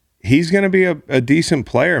 he's going to be a decent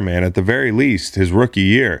player, man, at the very least, his rookie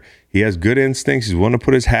year. He has good instincts. He's willing to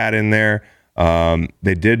put his hat in there.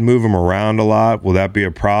 They did move him around a lot. Will that be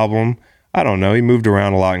a problem? I don't know. He moved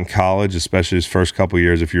around a lot in college, especially his first couple of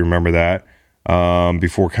years, if you remember that,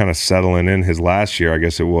 before kind of settling in his last year, I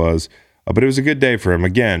guess it was. But it was a good day for him.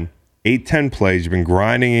 Again, 8-10 plays. You've been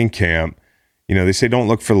grinding in camp. They say don't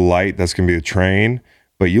look for the light. That's going to be the train.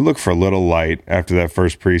 But you look for a little light after that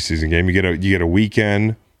first preseason game. You get a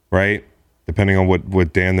weekend, right? Depending on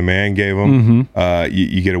what Dan the Man gave him.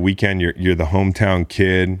 You get a weekend. You're the hometown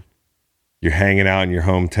kid. You're hanging out in your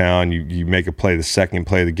hometown. You make a play the second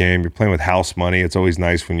play of the game. You're playing with house money. It's always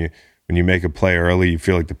nice when you make a play early. You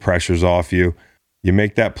feel like the pressure's off you. You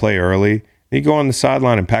make that play early. And you go on the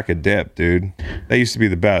sideline and pack a dip, dude. That used to be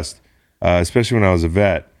the best, especially when I was a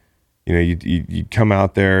vet. You come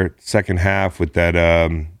out there second half with that.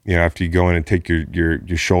 After you go in and take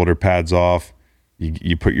your shoulder pads off,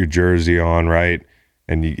 you put your jersey on, right?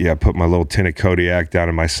 And I put my little tin of Kodiak down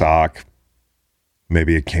in my sock.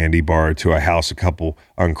 Maybe a candy bar or two. I house a couple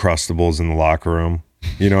Uncrustables in the locker room.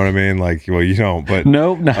 You know what I mean? Like, well, you don't, but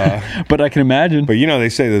no, but I can imagine. But they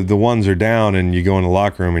say that the ones are down, and you go in the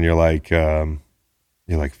locker room, and you're like,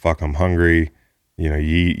 fuck, I'm hungry. You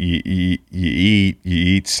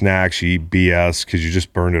eat snacks, you eat BS because you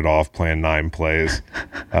just burned it off playing 9 plays,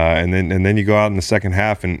 and then you go out in the second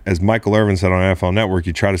half, and as Michael Irvin said on NFL Network,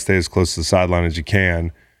 you try to stay as close to the sideline as you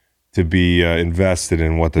can to be invested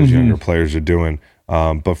in what those younger players are doing.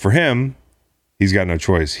 But for him, he's got no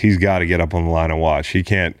choice. He's got to get up on the line and watch. He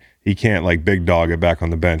can't like big dog it back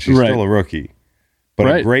on the bench. He's still a rookie,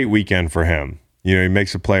 but a great weekend for him. He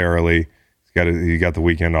makes a play early. He got the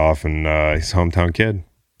weekend off, and he's a hometown kid.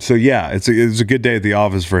 So yeah, it's a good day at the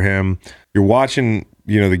office for him. You're watching,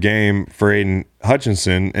 the game for Aiden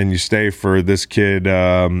Hutchinson, and you stay for this kid,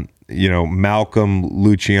 Malcolm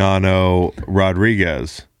Luciano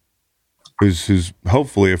Rodriguez, who's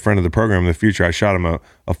hopefully a friend of the program in the future. I shot him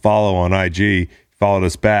a follow on IG. He followed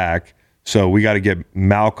us back. So we got to get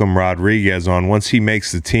Malcolm Rodriguez on once he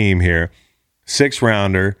makes the team here.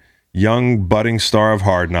 6th-rounder, young budding star of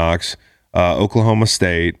Hard Knocks, Oklahoma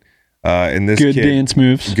State. And this good kid,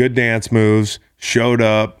 good dance moves, showed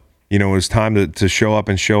up. It was time to show up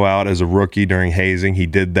and show out as a rookie during hazing. He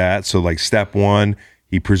did that. So like step one,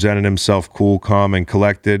 he presented himself cool, calm, and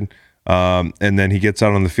collected. And then he gets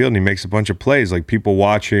out on the field and he makes a bunch of plays. Like people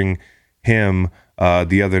watching him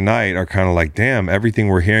the other night are kind of like, damn, everything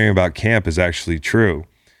we're hearing about camp is actually true.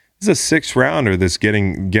 This is a 6th-rounder that's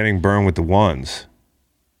getting burned with the ones.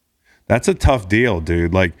 That's a tough deal,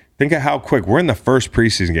 dude. Like, think of how quick. We're in the first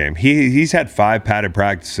preseason game. He's had 5 padded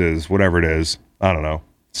practices, whatever it is. I don't know,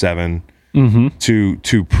 7,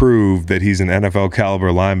 to prove that he's an NFL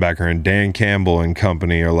caliber linebacker. And Dan Campbell and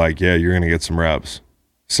company are like, yeah, you're going to get some reps.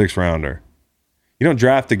 6th-rounder. You don't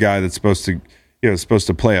draft a guy that's supposed to, supposed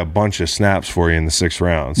to play a bunch of snaps for you in the 6th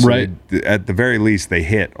round. So right. At the very least, they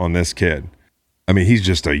hit on this kid. I mean, he's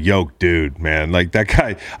just a yoked dude, man. Like that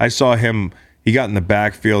guy, I saw him. He got in the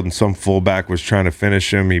backfield and some fullback was trying to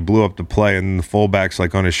finish him. He blew up the play and the fullback's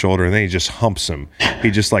like on his shoulder and then he just humps him.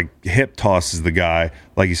 He just like hip tosses the guy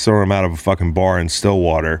like he's throwing him out of a fucking bar in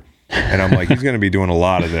Stillwater. And I'm like, he's going to be doing a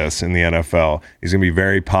lot of this in the NFL. He's going to be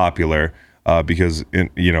very popular because,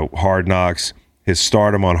 Hard Knocks, his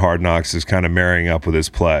stardom on Hard Knocks is kind of marrying up with his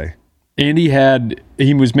play. And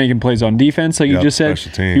he was making plays on defense, like you just said.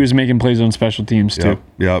 He was making plays on special teams too.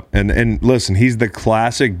 Yep. And listen, he's the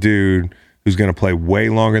classic dude who's going to play way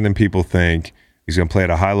longer than people think. He's going to play at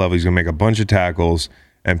a high level. He's going to make a bunch of tackles,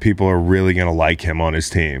 and people are really going to like him on his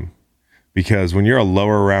team. Because when you're a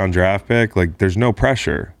lower round draft pick, like there's no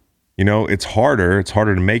pressure. It's harder. It's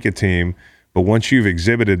harder to make a team. But once you've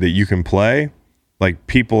exhibited that you can play, like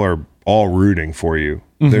people are all rooting for you.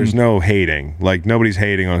 Mm-hmm. There's no hating. Like nobody's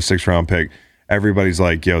hating on a 6th round pick. Everybody's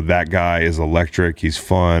like, that guy is electric. He's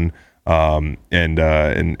fun. And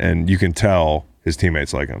you can tell his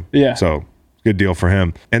teammates like him. Yeah. So good deal for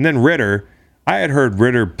him. And then Ritter, I had heard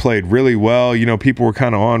Ritter played really well. People were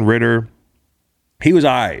kind of on Ritter. He was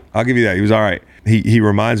all right. I'll give you that. He was all right. He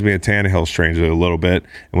reminds me of Tannehill strangely a little bit.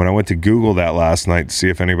 And when I went to Google that last night to see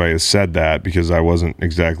if anybody has said that, because I wasn't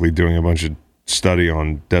exactly doing a bunch of study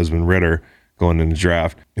on Desmond Ritter going in the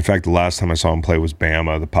draft. In fact, the last time I saw him play was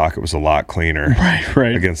Bama. The pocket was a lot cleaner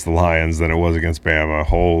right. against the Lions than it was against Bama.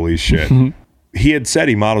 Holy shit. He had said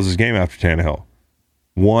he models his game after Tannehill.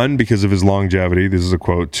 1, because of his longevity. This is a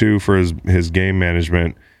quote. 2, for his game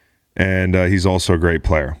management. And he's also a great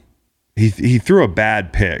player. He threw a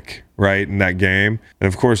bad pick, right, in that game. And,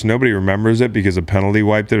 of course, nobody remembers it because a penalty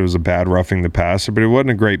wiped it. It was a bad roughing the passer, but it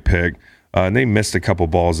wasn't a great pick. And they missed a couple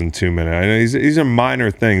balls in 2 minutes. I know these are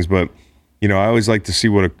minor things, but, I always like to see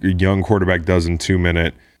what a young quarterback does in 2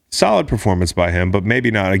 minutes. Solid performance by him, but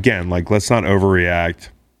maybe not. Again, let's not overreact.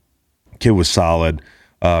 Kid was solid.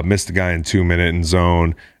 Missed the guy in 2 minutes in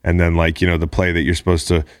zone. And then, the play that you're supposed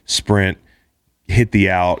to sprint, hit the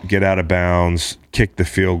out, get out of bounds, kick the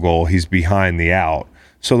field goal. He's behind the out.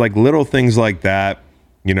 So, little things like that,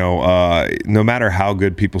 no matter how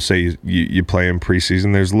good people say you play in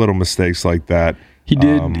preseason, there's little mistakes like that. He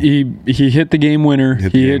did. He hit the game winner.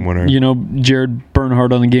 He hit Jared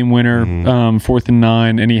Bernhardt on the game winner, 4th and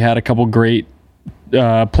 9, and he had a couple great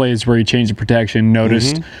plays where he changed the protection.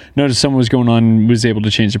 Noticed someone was going on, was able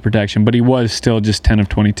to change the protection, but he was still just 10 of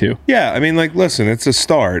 22. Yeah, I mean, listen, it's a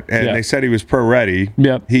start, and they said he was pro ready.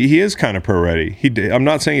 Yep. He is kind of pro ready. I'm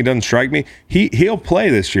not saying he doesn't strike me. He'll play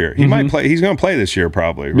this year. He might play. He's going to play this year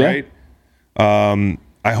probably, right?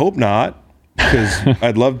 I hope not. Because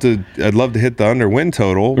I'd love to hit the under win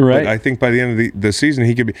total, right. But I think by the end of the season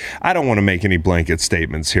he could be. I don't want to make any blanket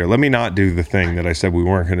statements here. Let me not do the thing that I said we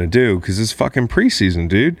weren't going to do because it's fucking preseason,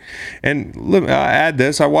 dude. And I add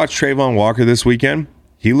this: I watched Trayvon Walker this weekend.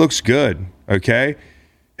 He looks good. Okay,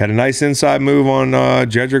 had a nice inside move on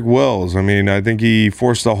Jedrick Wills. I mean, I think he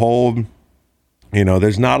forced a hold.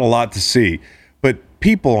 There's not a lot to see, but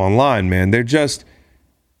people online, man, they're just.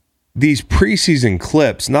 These preseason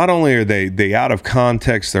clips, not only are they out of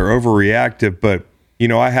context, they're overreactive, but,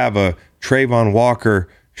 I have a Trayvon Walker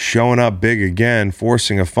showing up big again,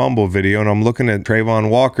 forcing a fumble video, and I'm looking at Trayvon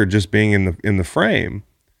Walker just being in the frame,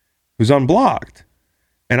 who's unblocked.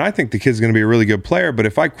 And I think the kid's going to be a really good player, but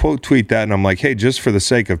if I quote tweet that and I'm like, hey, just for the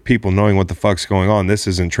sake of people knowing what the fuck's going on, this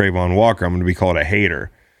isn't Trayvon Walker, I'm going to be called a hater.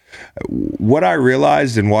 What I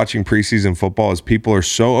realized in watching preseason football is people are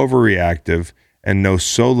so overreactive and know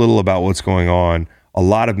so little about what's going on, a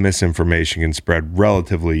lot of misinformation can spread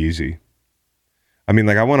relatively easy. I mean,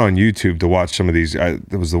 I went on YouTube to watch some of these.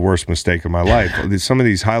 It was the worst mistake of my life. Some of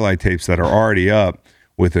these highlight tapes that are already up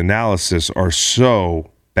with analysis are so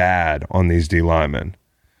bad on these D linemen.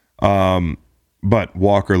 But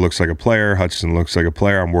Walker looks like a player. Hutchinson looks like a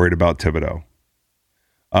player. I'm worried about Thibodeau.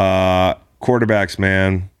 Quarterbacks,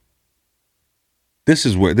 man. This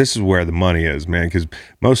is where the money is, man, because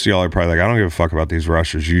most of y'all are probably like, I don't give a fuck about these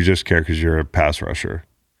rushers. You just care because you're a pass rusher.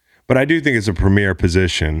 But I do think it's a premier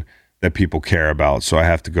position that people care about, so I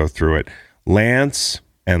have to go through it. Lance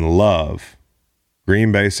and Love,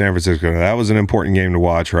 Green Bay, San Francisco. Now, that was an important game to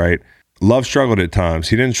watch, right? Love struggled at times.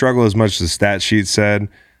 He didn't struggle as much as the stat sheet said.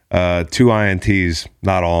 2 INTs,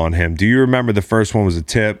 not all on him. Do you remember the first one was a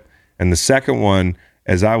tip, and the second one,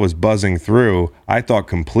 as I was buzzing through, I thought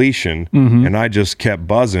completion, and I just kept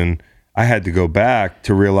buzzing. I had to go back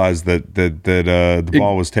to realize that the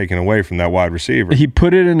ball was taken away from that wide receiver. He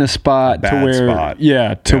put it in a spot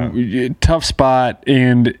tough spot,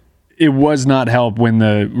 and it was not help when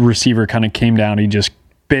the receiver kind of came down. He just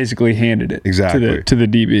basically handed it Exactly. to the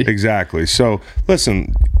DB. Exactly. So,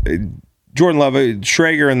 listen, Jordan Love,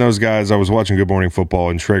 Schrager and those guys, I was watching Good Morning Football,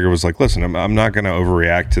 and Schrager was like, listen, I'm not going to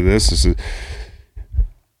overreact to this.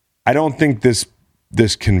 I don't think this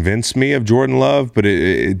convinced me of Jordan Love, but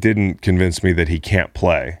it didn't convince me that he can't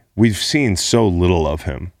play. We've seen so little of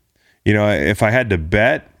him. You know, if I had to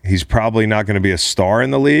bet, he's probably not going to be a star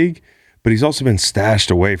in the league, but he's also been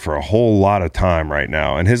stashed away for a whole lot of time right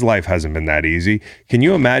now, and his life hasn't been that easy. Can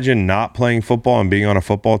you imagine not playing football and being on a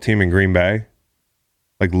football team in Green Bay?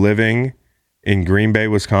 Like living in Green Bay,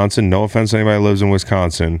 Wisconsin, no offense to anybody who lives in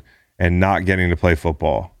Wisconsin, and not getting to play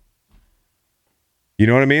football. You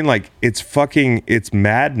know what I mean? Like, it's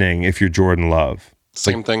maddening if you're Jordan Love.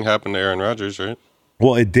 Same thing happened to Aaron Rodgers, right?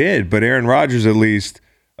 Well, it did, but Aaron Rodgers, at least,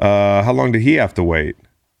 how long did he have to wait?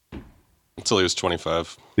 Until he was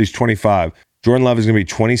 25. He's 25. Jordan Love is going to be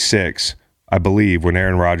 26, I believe, when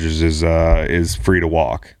Aaron Rodgers is free to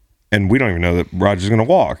walk. And we don't even know that Rodgers is going to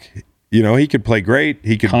walk. You know, he could play great.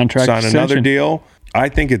 He could Contract sign extension. another deal. I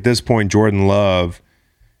think at this point, Jordan Love,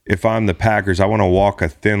 if I'm the Packers, I want to walk a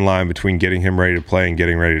thin line between getting him ready to play and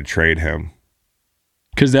getting ready to trade him.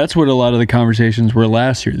 Because that's what a lot of the conversations were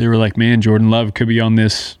last year. They were like, man, Jordan Love could be on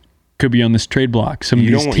this trade block. Some of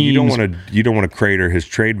these teams. You don't want to crater his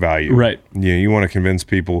trade value. Right. You want to convince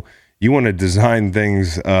people. You want to design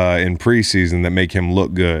things in preseason that make him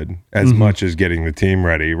look good as much as getting the team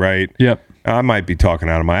ready, right? Yep. I might be talking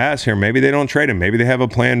out of my ass here. Maybe they don't trade him. Maybe they have a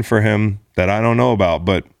plan for him that I don't know about.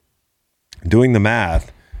 But doing the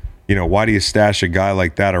math, you know, why do you stash a guy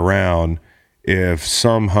like that around if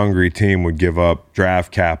some hungry team would give up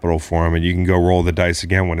draft capital for him and you can go roll the dice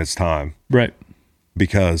again when it's time? Right.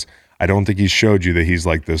 Because I don't think he showed you that he's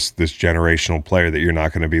like this generational player that you're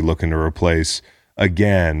not going to be looking to replace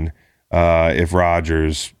again if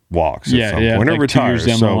Rodgers walks at some point or like retires. 2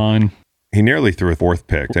 years down the line. He nearly threw a 4th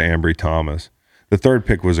pick to Ambry Thomas. The 3rd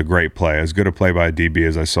pick was a great play, as good a play by a DB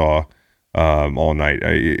as I saw all night.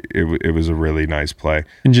 It was a really nice play.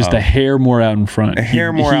 And just a hair more out in front. A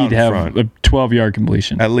hair more out in front. He'd have a 12-yard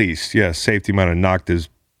completion. At least, yes. Safety might have knocked his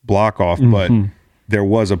block off, but there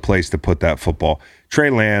was a place to put that football. Trey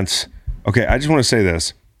Lance, okay, I just want to say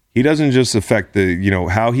this. He doesn't just affect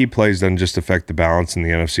how he plays doesn't just affect the balance in the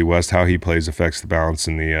NFC West. How he plays affects the balance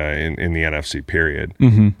in the in the NFC, period,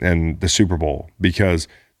 and the Super Bowl. Because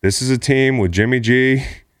this is a team with Jimmy G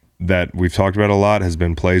that we've talked about a lot, has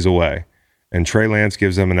been plays away. And Trey Lance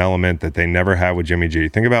gives them an element that they never had with Jimmy G.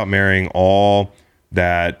 Think about marrying all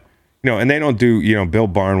that, and they don't do, Bill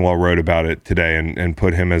Barnwell wrote about it today and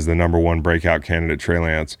put him as the number 1 breakout candidate, Trey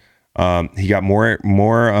Lance. He got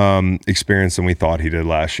more experience than we thought he did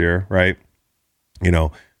last year, right? I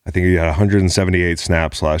think he had 178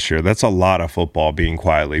 snaps last year. That's a lot of football being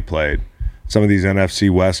quietly played. Some of these NFC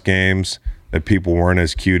West games that people weren't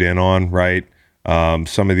as cued in on, right?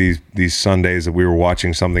 Some of these Sundays that we were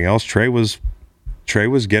watching something else, Trey was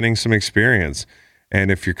getting some experience. And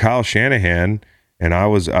if you're Kyle Shanahan, and I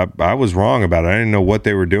was wrong about it, I didn't know what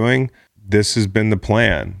they were doing. This has been the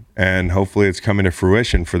plan. And hopefully it's coming to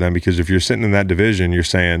fruition for them, because if you're sitting in that division, you're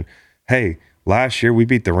saying, hey, last year we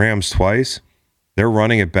beat the Rams twice. They're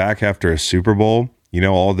running it back after a Super Bowl.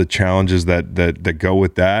 All the challenges that go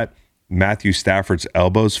with that. Matthew Stafford's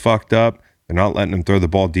elbow's fucked up. They're not letting him throw the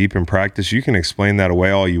ball deep in practice. You can explain that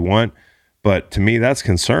away all you want, but to me, that's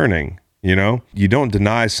concerning. You don't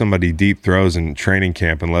deny somebody deep throws in training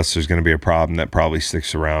camp unless there's going to be a problem that probably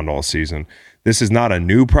sticks around all season. This is not a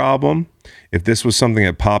new problem. If this was something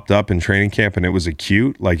that popped up in training camp and it was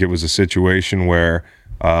acute, like it was a situation where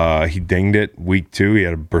he dinged it week 2, he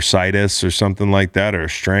had a bursitis or something like that, or a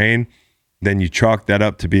strain, then you chalk that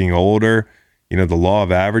up to being older, the law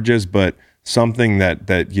of averages. But something that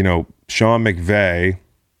Sean McVay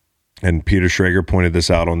and Peter Schrager pointed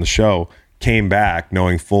this out on the show, came back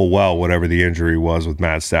knowing full well whatever the injury was with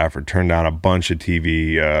Matt Stafford, turned down a bunch of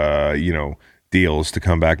TV deals to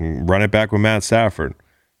come back and run it back with Matt Stafford.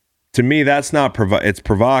 To me, that's not it's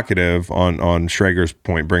provocative on Schrager's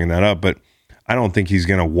point bringing that up, but I don't think he's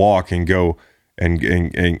going to walk and go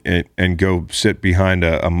and go sit behind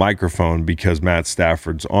a microphone because Matt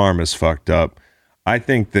Stafford's arm is fucked up. I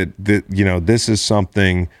think that this is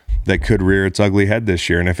something that could rear its ugly head this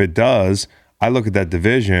year, and if it does, I look at that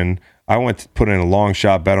division. I went to put in a long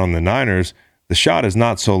shot bet on the Niners. The shot is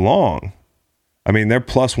not so long. I mean, they're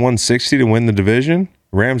plus 160 to win the division.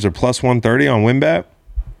 Rams are plus 130 on WinBet.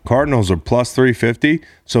 Cardinals are plus 350.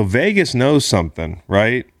 So Vegas knows something,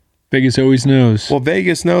 right? Vegas always knows. Well,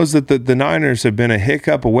 Vegas knows that the Niners have been a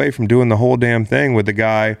hiccup away from doing the whole damn thing with the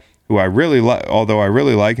guy who I really like, although I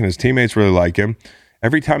really like and his teammates really like him,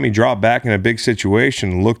 every time he dropped back in a big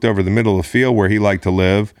situation and looked over the middle of the field where he liked to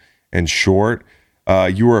live and short,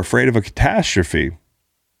 you were afraid of a catastrophe.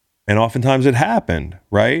 And oftentimes it happened,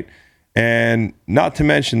 right? And not to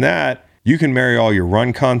mention that, you can marry all your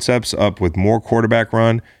run concepts up with more quarterback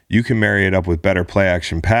run. You can marry it up with better play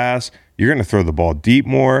action pass. You're going to throw the ball deep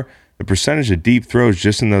more. The percentage of deep throws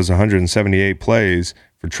just in those 178 plays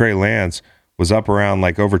for Trey Lance was up around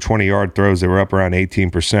like over 20-yard throws. They were up around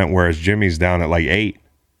 18%, whereas Jimmy's down at like 8.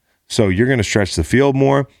 So you're going to stretch the field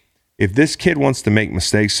more. If this kid wants to make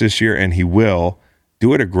mistakes this year, and he will,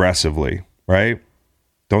 do it aggressively, right?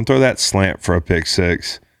 Don't throw that slant for a pick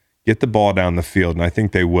six. Get the ball down the field, and I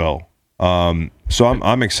think they will. So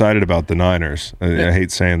I'm excited about the Niners. I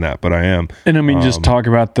hate saying that, but I am. And I mean, just talk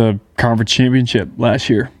about the conference championship last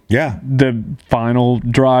year. Yeah. The final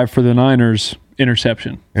drive for the Niners,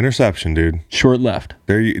 interception. Interception, dude. Short left.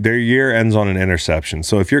 Their year ends on an interception.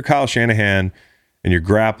 So if you're Kyle Shanahan and you're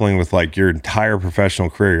grappling with like your entire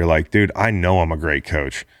professional career, you're like, dude, I know I'm a great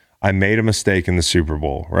coach. I made a mistake in the Super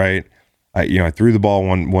Bowl, right? I threw the ball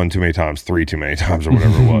one too many times, 3 too many times, or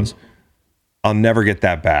whatever it was. I'll never get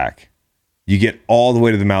that back. You get all the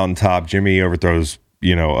way to the mountaintop. Jimmy overthrows,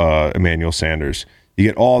 Emmanuel Sanders. You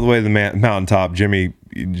get all the way to the mountaintop. Jimmy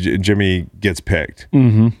gets picked.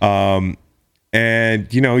 Mm-hmm.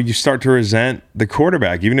 And you start to resent the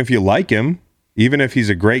quarterback, even if you like him, even if he's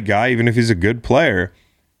a great guy, even if he's a good player.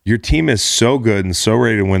 Your team is so good and so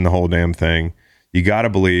ready to win the whole damn thing. You got to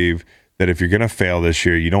believe that if you're going to fail this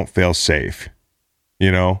year, you don't fail safe.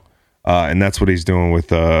 And that's what he's doing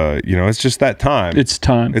with, it's just that time. It's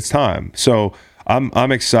time. So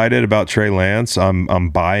I'm excited about Trey Lance. I'm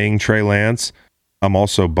buying Trey Lance. I'm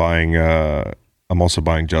also buying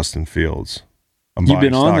Justin Fields. You've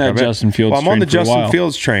been on that Justin Fields train. I'm on the Justin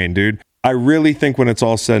Fields train, dude. I really think when it's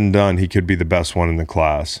all said and done, he could be the best one in the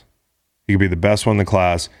class. He could be the best one in the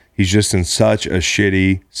class. He's just in such a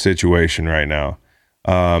shitty situation right now.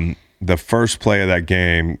 The first play of that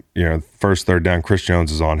game, first third down, Chris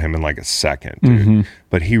Jones is on him in like a second, dude. Mm-hmm.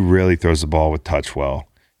 But he really throws the ball with touch well.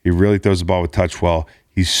 He's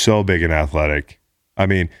so big and athletic. I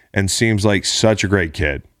mean, and seems like such a great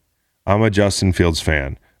kid. I'm a Justin Fields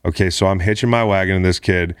fan. Okay, so I'm hitching my wagon to this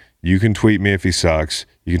kid. You can tweet me if he sucks.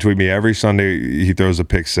 You can tweet me every Sunday he throws a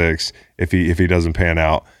pick six if he doesn't pan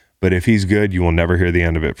out. But if he's good, you will never hear the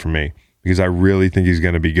end of it from me, because I really think he's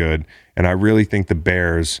going to be good. And I really think the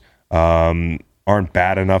Bears aren't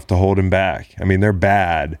bad enough to hold him back. I mean, they're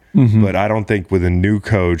bad, but I don't think with a new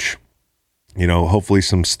coach, hopefully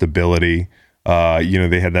some stability.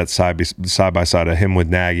 They had that side by side of him with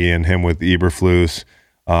Nagy and him with Eberflus.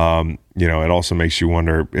 It also makes you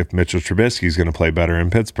wonder if Mitchell Trubisky is going to play better in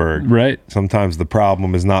Pittsburgh. Right. Sometimes the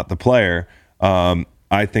problem is not the player.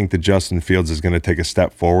 I think that Justin Fields is going to take a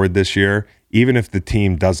step forward this year, even if the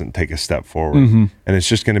team doesn't take a step forward. And it's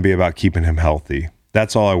just going to be about keeping him healthy.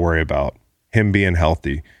 That's all I worry about. Him being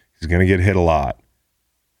healthy. He's going to get hit a lot.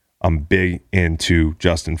 I'm big into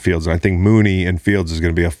Justin Fields. And I think Mooney and Fields is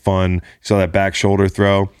going to be a fun, you saw that back shoulder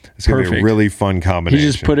throw? It's going to be a really fun combination. He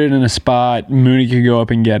just put it in a spot. Mooney could go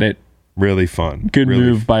up and get it. Really fun. Good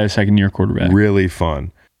move by a second-year quarterback. Really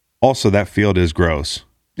fun. Also, that field is gross.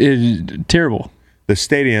 Terrible. The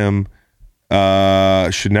stadium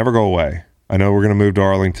should never go away. I know we're going to move to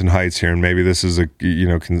Arlington Heights here, and maybe this is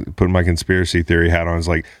putting my conspiracy theory hat on. It's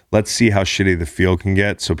like, let's see how shitty the field can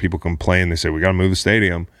get so people complain. They say, we got to move the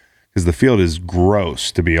stadium because the field is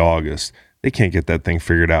gross to be August. They can't get that thing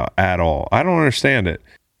figured out at all. I don't understand it.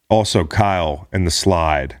 Also, Kyle and the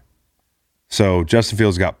slide. So Justin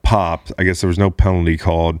Fields got popped. I guess there was no penalty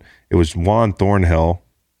called. It was Juan Thornhill,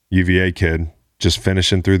 UVA kid, just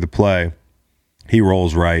finishing through the play. He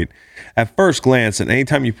rolls right. At first glance, and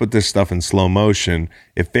anytime you put this stuff in slow motion,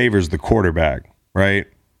 it favors the quarterback, right?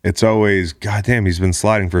 It's always, God damn, he's been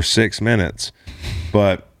sliding for 6 minutes.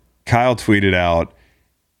 But Kyle tweeted out,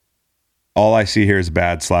 all I see here is a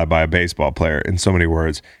bad slide by a baseball player, in so many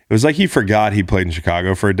words. It was like he forgot he played in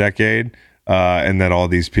Chicago for a decade, and that all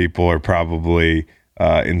these people are probably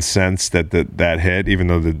incensed that that hit, even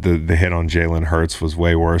though the hit on Jalen Hurts was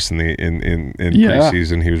way worse in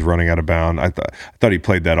preseason. He was running out of bounds. I thought he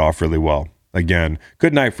played that off really well. Again,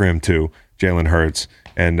 good night for him too, Jalen Hurts,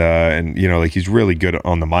 and he's really good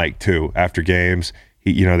on the mic too. After games,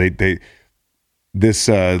 this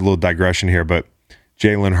little digression here, but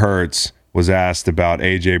Jalen Hurts was asked about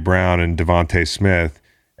AJ Brown and Devontae Smith,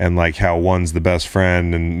 and like how one's the best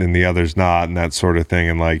friend and the other's not, and that sort of thing,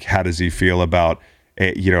 and like how does he feel about how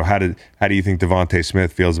do you think Devontae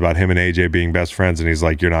Smith feels about him and AJ being best friends? And he's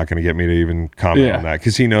like, you're not going to get me to even comment on that,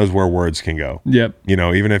 because he knows where words can go. Yep.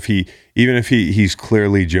 Even if he's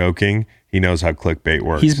clearly joking, He knows how clickbait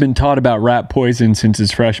works. He's been taught about rat poison since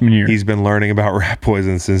his freshman year. He's been learning about rat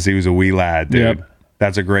poison since he was a wee lad, dude. Yep.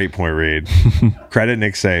 That's a great point, Reed. Credit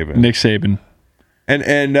Nick Saban. Nick Saban. And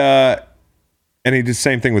he did the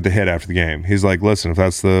same thing with the hit after the game. He's like, listen, if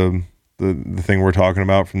that's the thing we're talking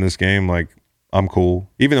about from this game, like, I'm cool.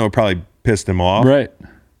 Even though it probably pissed him off. Right.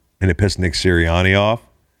 And it pissed Nick Sirianni off,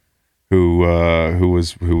 who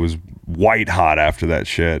was white hot after that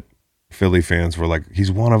shit. Philly fans were like, he's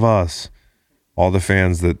one of us. All the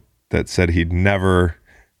fans that said he'd never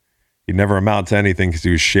amount to anything because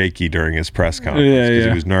he was shaky during his press conference because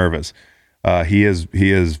he was nervous. He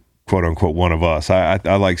is quote unquote one of us. I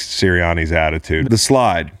like Sirianni's attitude. The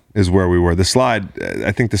slide is where we were. The slide,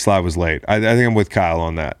 I think the slide was late. I think I'm with Kyle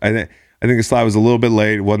on that. I think the slide was a little bit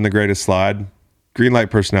late. It wasn't the greatest slide. Green light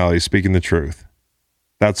personality, speaking the truth.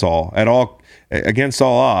 That's all. Against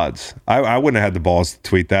all odds. I wouldn't have had the balls to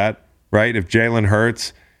tweet that, right? If Jalen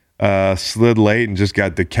Hurts slid late and just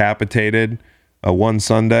got decapitated one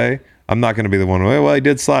Sunday, I'm not going to be the one, well, he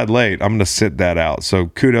did slide late. I'm going to sit that out. So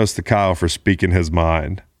kudos to Kyle for speaking his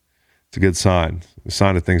mind. It's a good sign. A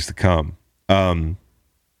sign of things to come. The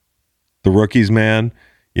rookies, man,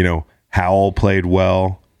 Howell played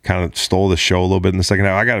well, kind of stole the show a little bit in the second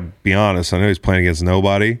half. I got to be honest. I know he's playing against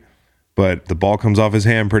nobody, but the ball comes off his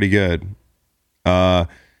hand pretty good.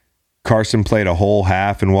 Carson played a whole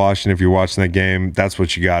half in Washington. If you're watching that game, that's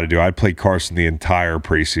what you got to do. I'd play Carson the entire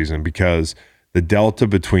preseason because the delta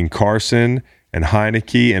between Carson and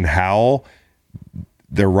Heineke and Howell,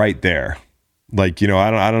 they're right there. Like,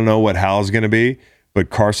 I don't know what Howell's going to be, but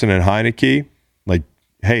Carson and Heineke, like,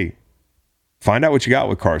 hey, find out what you got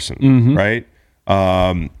with Carson, right?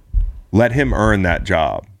 Let him earn that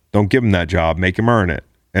job. Don't give him that job. Make him earn it.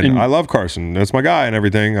 And I love Carson. That's my guy and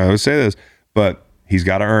everything. I always say this, but he's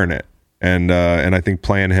got to earn it. And I think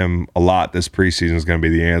playing him a lot this preseason is going to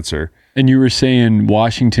be the answer. And you were saying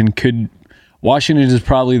Washington is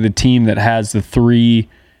probably the team that has three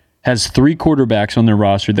quarterbacks on their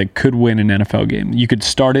roster that could win an NFL game. You could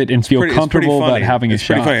start it and feel comfortable about having a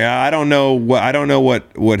shot. Pretty funny. I don't know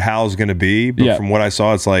what Howell's going to be, but from what I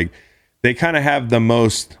saw, it's like they kind of have the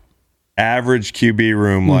most average QB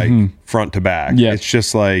room, like front to back. Yeah. It's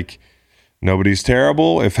just like nobody's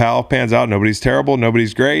terrible. If Howell pans out, nobody's terrible.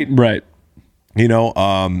 Nobody's great. Right.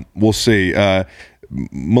 We'll see.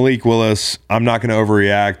 Malik Willis, I'm not going to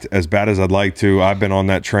overreact as bad as I'd like to. I've been on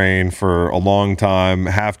that train for a long time,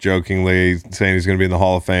 half jokingly saying he's going to be in the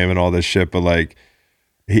Hall of Fame and all this shit, but like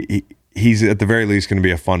he's at the very least going to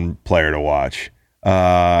be a fun player to watch.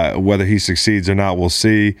 Whether he succeeds or not, we'll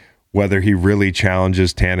see. Whether he really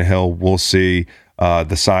challenges Tannehill, we'll see.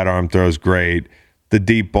 The sidearm throws great. The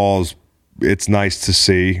deep balls, it's nice to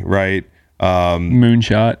see, right?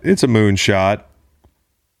 Moonshot. It's a moonshot.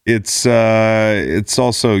 It's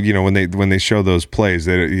also, when they show those plays,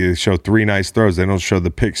 they show three nice throws. They don't show the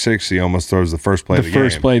pick six he almost throws the first play of the game. The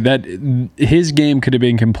first play, that his game could have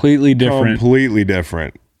been completely different. Completely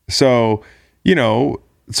different. So,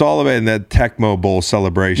 it's all about in that Tecmo Bowl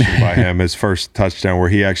celebration by him, his first touchdown, where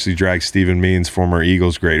he actually dragged Stephen Means, former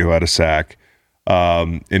Eagles great, who had a sack,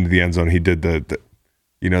 into the end zone. He did that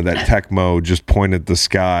Tecmo, just pointed the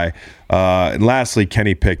sky. And lastly,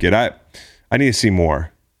 Kenny Pickett. I need to see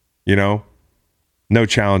more. No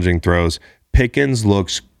challenging throws. Pickens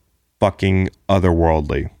looks fucking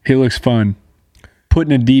otherworldly. He looks fun.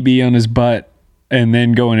 Putting a DB on his butt and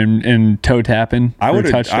then going and toe tapping for a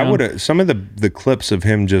touchdown. I would have some of the clips of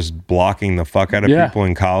him just blocking the fuck out of people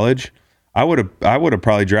in college. I would have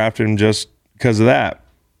probably drafted him just because of that.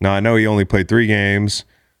 Now I know he only played 3 games.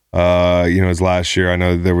 His last year. I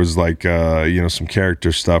know there was some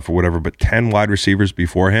character stuff or whatever, but 10 wide receivers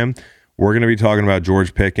before him. We're going to be talking about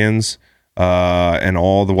George Pickens and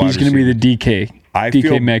all the wide receivers. He's going to be the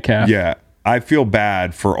DK Metcalf. Yeah. I feel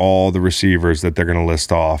bad for all the receivers that they're going to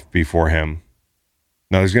list off before him.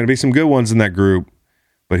 Now, there's going to be some good ones in that group,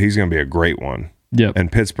 but he's going to be a great one. Yep.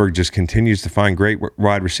 And Pittsburgh just continues to find great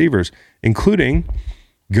wide receivers, including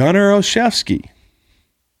Gunnar Olszewski,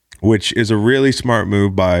 which is a really smart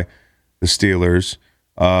move by the Steelers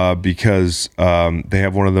because they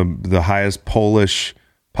have one of the highest Polish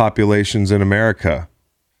populations in America.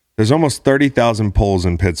 There's almost 30,000 Poles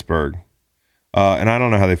in Pittsburgh. And I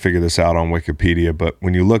don't know how they figure this out on Wikipedia, but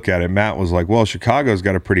when you look at it, Matt was like, well, Chicago's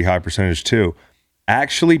got a pretty high percentage too.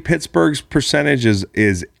 Actually, Pittsburgh's percentage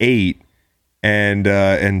is 8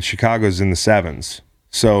 and Chicago's in the 7s.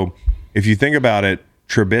 So if you think about it,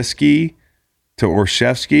 Trubisky to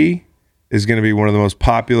Olszewski is going to be one of the most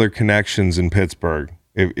popular connections in Pittsburgh.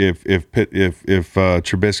 If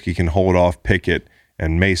Trubisky can hold off Pickett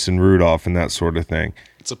and Mason Rudolph and that sort of thing.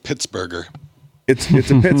 It's a Pittsburgher.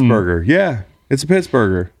 It's a Pittsburgher. Yeah, it's a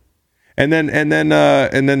Pittsburgher. And then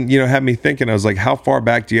had me thinking. I was like, how far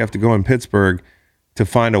back do you have to go in Pittsburgh to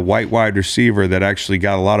find a white wide receiver that actually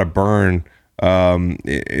got a lot of burn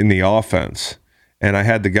in the offense? And I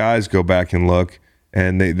had the guys go back and look,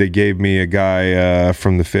 and they gave me a guy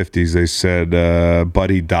from the 50s. They said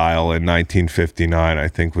Buddy Dial in 1959, I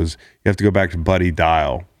think you have to go back to Buddy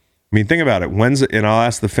Dial. I mean, think about it. And I'll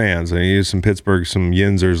ask the fans, I use some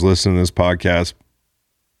Yinzers listening to this podcast,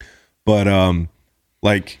 but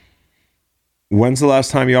when's the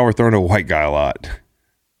last time y'all were throwing a white guy a lot?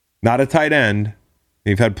 Not a tight end.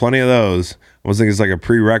 You've had plenty of those. I was thinking it's like a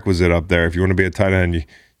prerequisite up there. If you want to be a tight end,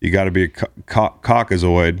 you got to be a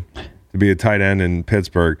Caucasoid to be a tight end in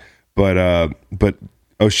Pittsburgh. But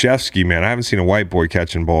Olszewski, man, I haven't seen a white boy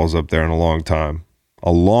catching balls up there in a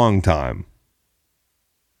long time.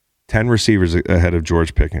 10 receivers ahead of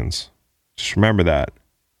George Pickens. Just remember that.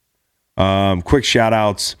 Quick shout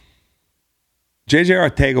outs. JJ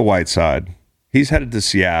Arcega-Whiteside. He's headed to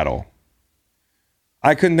Seattle.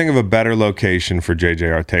 I couldn't think of a better location for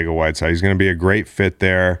JJ Arcega-Whiteside. He's going to be a great fit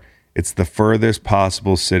there. It's the furthest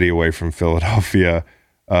possible city away from Philadelphia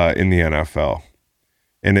in the NFL.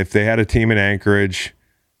 And if they had a team in Anchorage,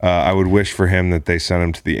 I would wish for him that they sent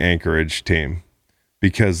him to the Anchorage team.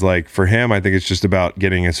 Because, for him, I think it's just about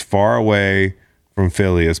getting as far away from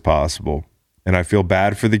Philly as possible. And I feel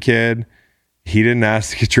bad for the kid. He didn't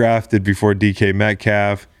ask to get drafted before DK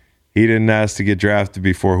Metcalf. He didn't ask to get drafted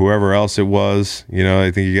before whoever else it was. I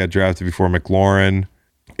think he got drafted before McLaurin.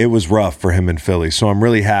 It was rough for him in Philly. So I'm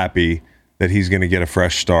really happy that he's going to get a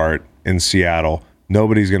fresh start in Seattle.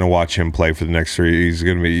 Nobody's going to watch him play for the next 3. He's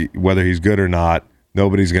going to be, whether he's good or not,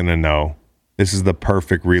 nobody's going to know. This is the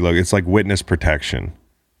perfect reload. It's like witness protection.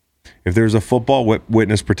 If there's a football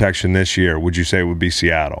witness protection this year, would you say it would be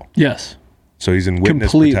Seattle? Yes. So he's in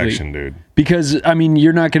witness protection, dude. Because,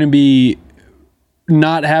 you're not going to be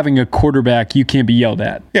not having a quarterback you can't be yelled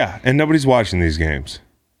at. Yeah, and nobody's watching these games.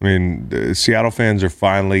 The Seattle fans are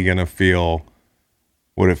finally going to feel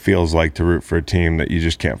what it feels like to root for a team that you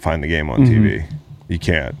just can't find the game on TV. You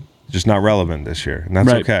can't. It's just not relevant this year, and that's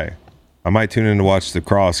okay. I might tune in to watch the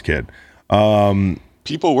Cross kid.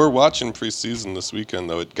 People were watching preseason this weekend,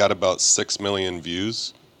 though. It got about 6 million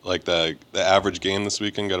views. The average game this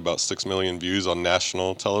weekend got about 6 million views on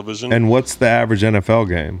national television. And what's the average NFL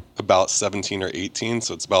game? About 17 or 18,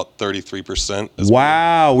 so it's about 33%.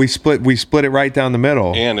 Wow, we split it right down the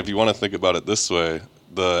middle. And if you want to think about it this way,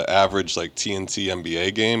 the average TNT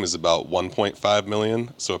NBA game is about 1.5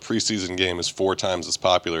 million. So a preseason game is 4 times as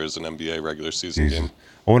popular as an NBA regular season game.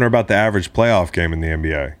 I wonder about the average playoff game in the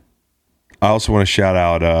NBA. I also want to shout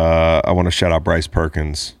out Bryce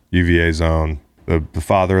Perkins, UVA's own. The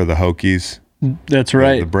father of the Hokies. That's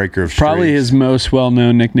right. The breaker of streaks. Probably his most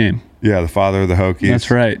well-known nickname. Yeah, the father of the Hokies. That's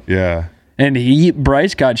right. Yeah. And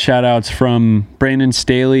Bryce got shout-outs from Brandon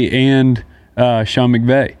Staley and Sean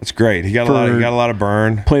McVay. That's great. He got a lot of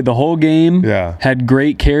burn. Played the whole game. Yeah. Had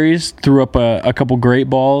great carries. Threw up a couple great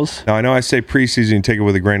balls. Now, I know I say preseason, you take it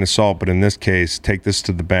with a grain of salt, but in this case, take this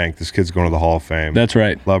to the bank. This kid's going to the Hall of Fame. That's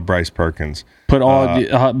right. Love Bryce Perkins. Put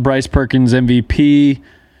all Bryce Perkins MVP,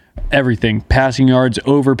 everything. Passing yards,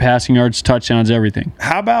 over passing yards, touchdowns, everything.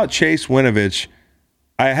 How about Chase Winovich?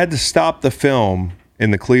 I had to stop the film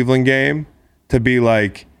in the Cleveland game to be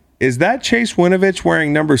like, is that Chase Winovich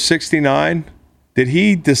wearing number 69? Did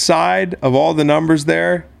he decide of all the numbers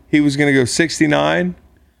there, he was going to go 69?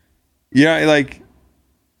 Yeah,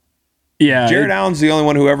 Jared Allen's the only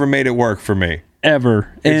one who ever made it work for me.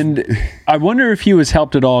 Ever. And I wonder if he was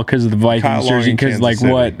helped at all because of the Vikings jersey, because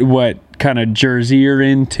what kind of jersey you're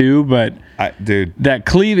in too, but that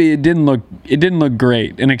Cleveland, it didn't look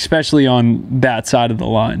great, and especially on that side of the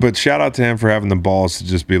line. But shout out to him for having the balls to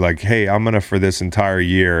just be like, hey, I'm gonna for this entire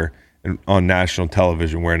year on national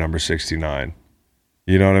television wear number 69.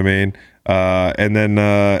 You know what I mean? And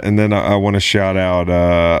then I want to shout out.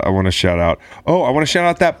 I want to shout out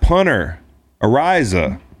that punter,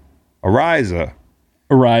 Ariza. He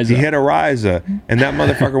hit Ariza, and that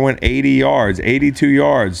motherfucker went 80 yards, 82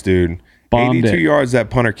 yards, dude. Bombed 82 it. yards that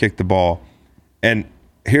punter kicked the ball. And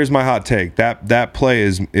here's my hot take. That play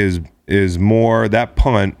is more, that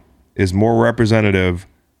punt is more representative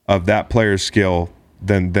of that player's skill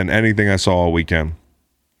than anything I saw all weekend.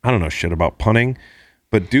 I don't know shit about punting,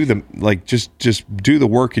 but just do the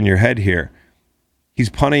work in your head here. He's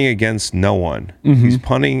punting against no one. Mm-hmm. He's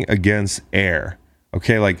punting against air.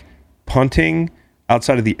 Okay, punting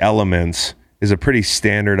outside of the elements is a pretty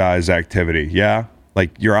standardized activity. Yeah,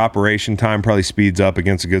 your operation time probably speeds up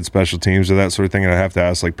against a good special teams or that sort of thing. And I have to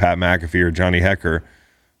ask Pat McAfee or Johnny Hecker.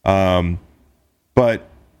 But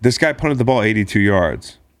This guy punted the ball 82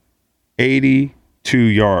 yards. 82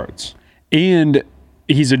 yards. And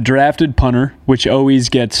he's a drafted punter, which always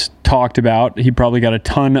gets talked about. He probably got a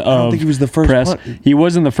ton of I don't think he was the first press. He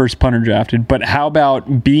wasn't the first punter drafted, but how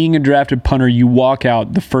about being a drafted punter, you walk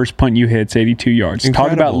out, the first punt you hit's 82 yards. Incredible.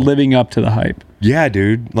 Talk about living up to the hype. Yeah,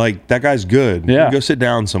 dude. Like, that guy's good. Yeah. Go sit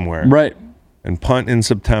down somewhere. Right. And punt in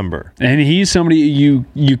September. And he's somebody you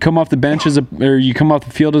come off the bench or you come off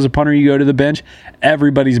the field as a punter, you go to the bench,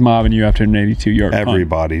 everybody's mobbing you after an 82-yard punt.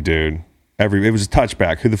 Everybody, dude. It was a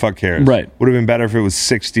touchback. Who the fuck cares? Right. Would have been better if it was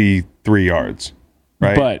 63 yards.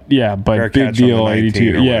 Right. But Fair big catch on deal, the 19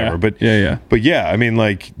 82. or Yeah. whatever. But yeah, I mean,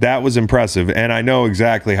 like, that was impressive. And I know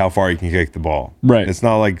exactly how far you can kick the ball. Right. It's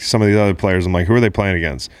not like some of these other players. I'm like, who are they playing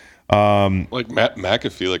against? Like Matt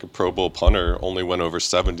McAfee, like a Pro Bowl punter, only went over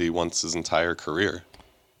 70 once his entire career.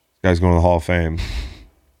 Guy's going to the Hall of Fame.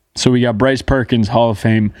 So we got Bryce Perkins, Hall of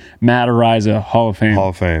Fame, Matt Ariza, Hall of Fame. Hall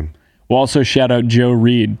of Fame. We'll also shout out Joe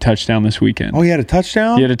Reed, touchdown this weekend. Oh, he had a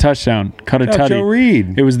touchdown? He had a touchdown, cut a Shout out tutty. Joe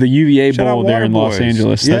Reed. It was the UVA Shout Bowl out there in Los Waterboys.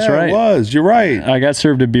 Angeles. That's Yeah, right. it was. You're right. I got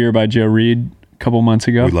served a beer by Joe Reed a couple months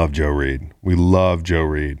ago. We love Joe Reed. We love Joe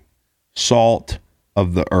Reed. Salt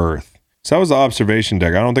of the earth. So that was the observation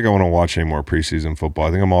deck. I don't think I want to watch any more preseason football.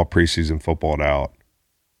 I think I'm all preseason footballed out.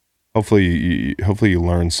 Hopefully you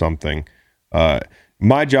learn something.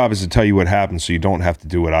 My job is to tell you what happened so you don't have to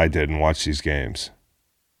do what I did and watch these games.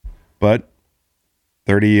 But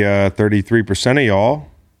 33% of y'all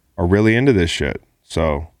are really into this shit.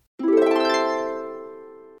 So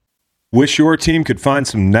wish your team could find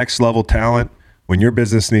some next level talent. When your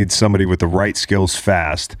business needs somebody with the right skills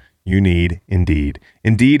fast, you need Indeed.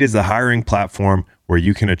 Indeed is the hiring platform where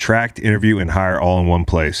you can attract, interview, and hire all in one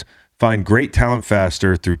place. Find great talent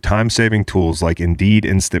faster through time-saving tools like Indeed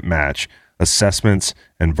Instant Match, assessments,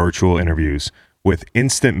 and virtual interviews. With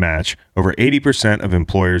Instant Match, over 80% of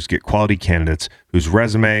employers get quality candidates whose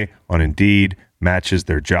resume on Indeed matches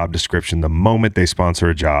their job description the moment they sponsor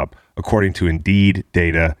a job, according to Indeed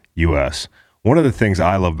Data US. One of the things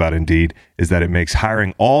I love about Indeed is that it makes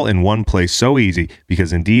hiring all in one place so easy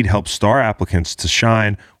because Indeed helps star applicants to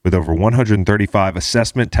shine with over 135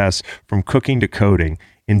 assessment tests from cooking to coding.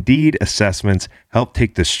 Indeed assessments help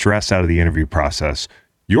take the stress out of the interview process.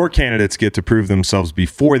 Your candidates get to prove themselves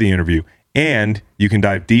before the interview, and you can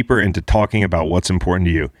dive deeper into talking about what's important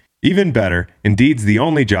to you. Even better, Indeed's the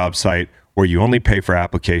only job site where you only pay for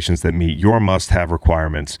applications that meet your must-have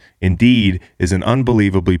requirements. Indeed is an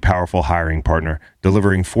unbelievably powerful hiring partner,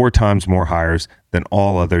 delivering 4 times more hires than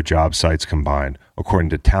all other job sites combined,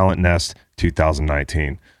 according to Talent Nest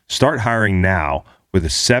 2019. Start hiring now with a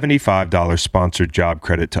 $75 sponsored job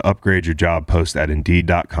credit to upgrade your job post at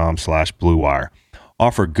Indeed.com/Blue Wire.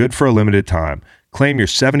 Offer good for a limited time. Claim your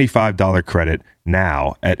 $75 credit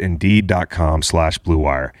now at Indeed.com/Blue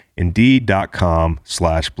Wire.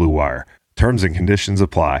 Indeed.com/Blue Wire. Terms and conditions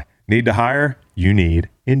apply. Need to hire? You need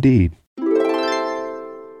Indeed.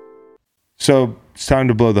 So it's time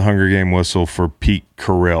to blow the Hunger Game whistle for Pete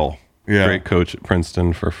Carril. Yeah. Great coach at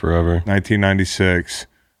Princeton for forever. 1996.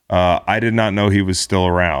 I did not know he was still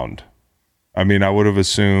around. I mean, I would have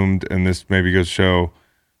assumed, and this maybe goes to show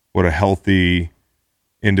what a healthy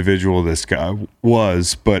individual this guy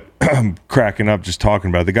was, but I'm cracking up just talking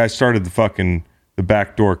about it. The guy started the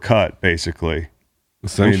backdoor cut, basically.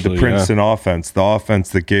 Essentially, the Princeton offense, the offense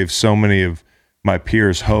that gave so many of my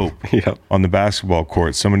peers hope on the basketball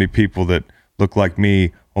court. So many people that look like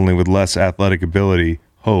me, only with less athletic ability,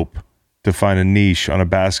 hope to find a niche on a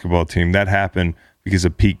basketball team. That happened because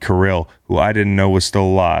of Pete Carril, who I didn't know was still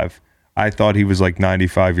alive. I thought he was like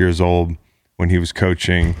 95 years old when he was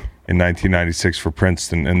coaching in 1996 for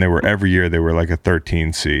Princeton, and every year they were like a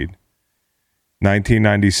 13 seed.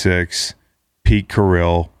 1996, Pete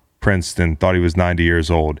Carril, Princeton, thought he was 90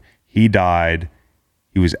 years old. He died.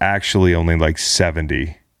 He was actually only like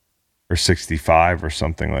 70 or 65 or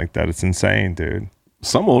something like that. It's insane, dude.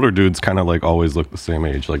 Some older dudes kind of like always look the same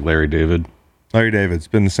age, like Larry David. Larry David's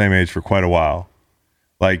been the same age for quite a while.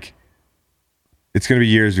 Like, it's going to be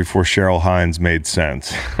years before Cheryl Hines made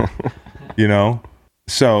sense, you know?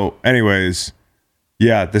 So anyways,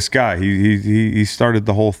 yeah, this guy, he started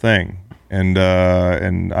the whole thing. And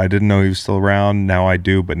I didn't know he was still around. Now I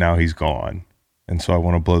do, but now he's gone. And so I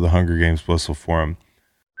want to blow the Hunger Games whistle for him.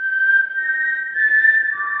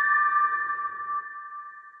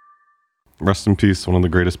 Rest in peace, one of the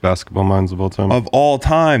greatest basketball minds of all time. Of all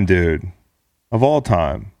time, dude. Of all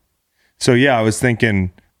time. So yeah, I was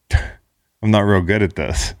thinking, I'm not real good at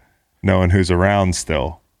this, knowing who's around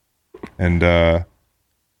still. And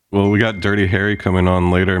Well, we got Dirty Harry coming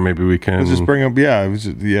on later. Maybe we can Let's just bring up. Yeah, it was,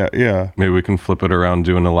 yeah. maybe we can flip it around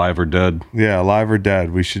doing Alive or Dead. Yeah, alive or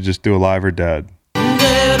dead. We should just do alive or dead.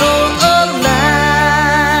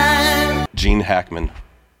 Gene Hackman. I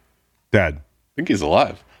Dead. think he's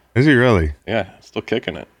alive. Is he really? Yeah, still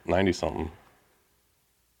kicking it. 90 something.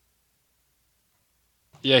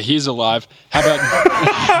 Yeah, he's alive. How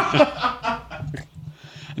about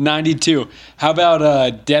 92? How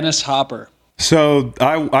about Dennis Hopper? So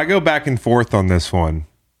I go back and forth on this one.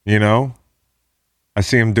 You know, I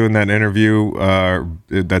see him doing that interview,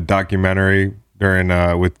 that documentary during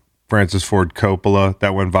with Francis Ford Coppola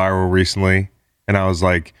that went viral recently, and I was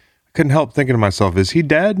like, I couldn't help thinking to myself, is he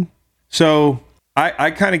dead? So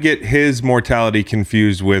I kind of get his mortality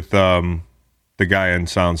confused with the guy in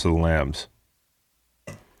Silence of the Lambs.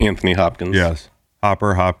 Anthony Hopkins. Yes,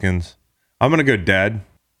 Hopkins. I'm gonna go dead.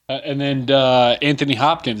 And then Anthony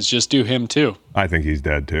Hopkins, just do him too. I think he's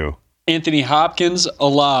dead too. Anthony Hopkins,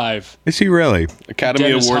 alive. Is he really? Academy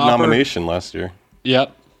Dennis Award Hopper. nomination last year.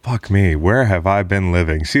 Yep. Fuck me. Where have I been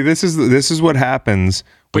living? See, this is what happens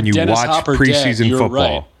when But you Dennis watch Hopper preseason dead, you're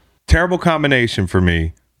football. right. Terrible combination for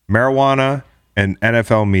me. Marijuana and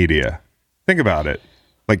NFL media. Think about it.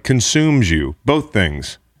 Like consumes you. Both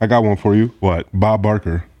things. I got one for you. What? Bob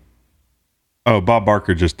Barker. Oh, Bob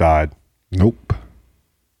Barker just died. Nope.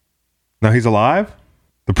 Now he's alive?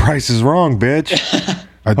 The price is wrong, bitch.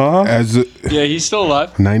 As Yeah, he's still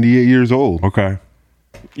alive. 98 years old. Okay.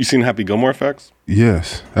 You seen Happy Gilmore Effects?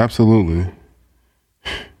 Yes, absolutely.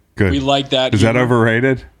 Good. We like that. Is that humor.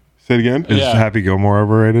 overrated? Say it again. Is Yeah. Happy Gilmore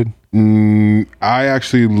overrated? I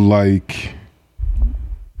actually like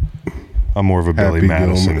I'm more of a Billy Happy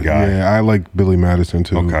Madison Gilmore. guy. Yeah, I like Billy Madison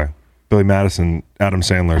too. Okay. Billy Madison, Adam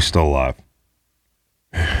Sandler's still alive.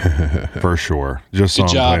 For sure. Just saw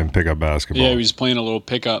Good him job. playing pickup basketball. Yeah, he was playing a little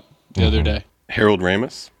pickup the other day. Harold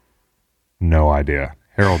Ramis? No idea.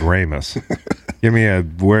 Harold Ramis. Give me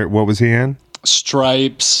what was he in?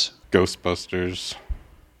 Stripes. Ghostbusters.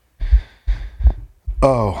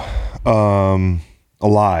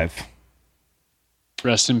 Alive.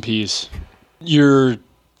 Rest in peace. You're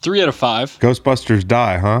 3 out of 5. Ghostbusters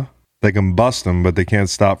die, huh? They can bust them, but they can't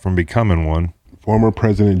stop from becoming one. Former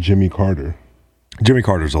President Jimmy Carter. Jimmy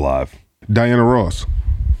Carter's alive. Diana Ross.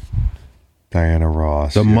 Diana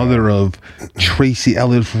Ross. The yeah. mother of Tracy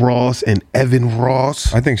Ellis Ross and Evan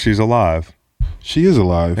Ross. I think she's alive. She is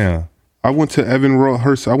alive. Yeah. I went to Evan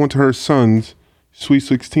Ross. I went to her son's Sweet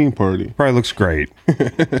 16 party. Probably looks great.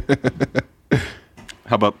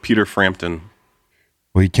 How about Peter Frampton?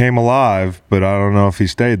 Well, he came alive, but I don't know if he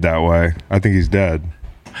stayed that way. I think he's dead.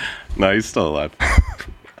 No, he's still alive.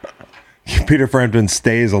 Peter Frampton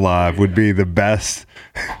stays alive would be the best.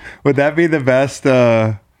 Would that be the best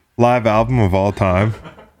live album of all time?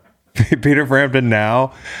 Peter Frampton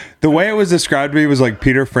now. The way it was described to me was like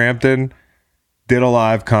Peter Frampton did a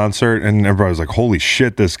live concert and everybody was like, holy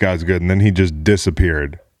shit, this guy's good. And then he just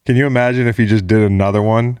disappeared. Can you imagine if he just did another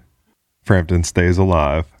one? Frampton stays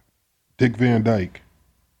alive. Dick Van Dyke.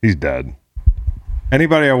 He's dead.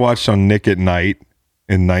 Anybody I watched on Nick at Night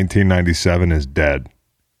in 1997 is dead.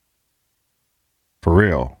 For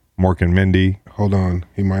real. Mork and Mindy. Hold on.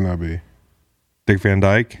 He might not be. Dick Van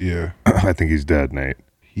Dyke? Yeah. I think he's dead, Nate.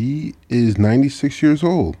 He is 96 years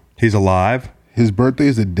old. He's alive? His birthday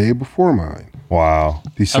is the day before mine. Wow.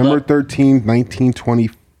 December 13th,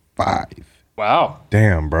 1925. Wow.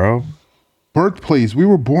 Damn, bro. Birthplace. We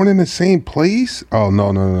were born in the same place? Oh,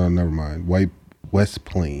 no. Never mind. West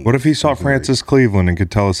Plains. What if he saw Frances Cleveland and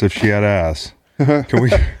could tell us if she had ass? Can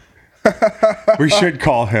we? We should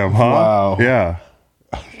call him, huh? Wow. Yeah.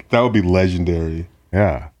 That would be legendary.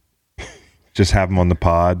 Yeah. Just have him on the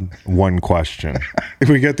pod. One question. If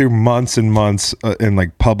we get through months and months and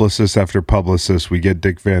like publicist after publicist, we get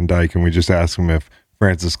Dick Van Dyke and we just ask him if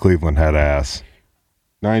Frances Cleveland had ass.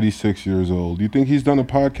 96 years old. Do you think he's done a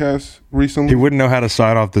podcast recently? He wouldn't know how to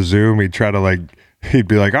sign off the Zoom. He'd try to he'd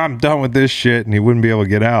be like, I'm done with this shit. And he wouldn't be able to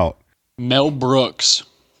get out. Mel Brooks.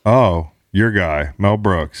 Oh, your guy, Mel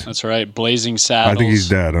Brooks. That's right. Blazing Saddles. I think he's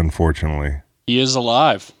dead, unfortunately. He is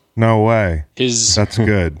alive. No way. That's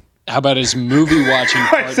good. How about his movie watching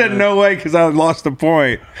partner? I said no way because I lost the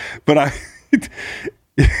point. But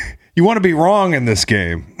you want to be wrong in this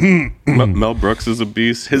game. Mel Brooks is a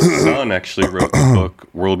beast. His son actually wrote the book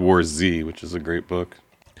World War Z, which is a great book.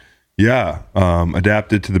 Yeah.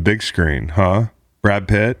 Adapted to the big screen, huh? Brad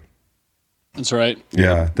Pitt. That's right.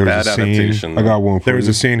 Yeah. There was Bad a scene. adaptation. I got one for There was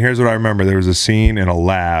you. a scene. Here's what I remember. There was a scene in a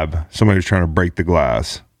lab. Somebody was trying to break the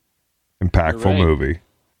glass. Impactful You're right. movie.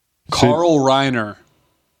 Carl Reiner.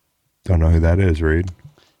 Don't know who that is, Reed.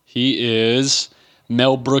 He is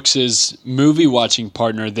Mel Brooks's movie watching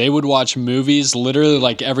partner. They would watch movies literally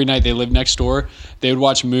like every night. They lived next door. They would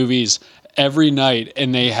watch movies every night,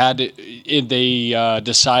 and they had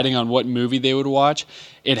deciding on what movie they would watch.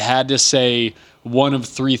 It had to say one of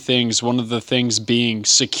three things. One of the things being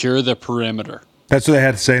secure the perimeter. That's what they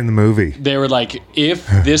had to say in the movie. They were like, if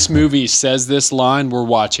this movie says this line, we're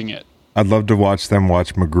watching it. I'd love to watch them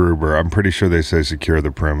watch MacGruber. I'm pretty sure they say secure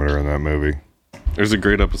the perimeter in that movie. There's a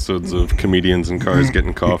great episodes of comedians in cars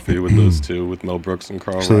getting coffee with those two, with Mel Brooks and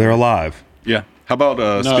Carl. So they're alive. Yeah. How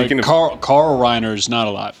about speaking of Carl Reiner's not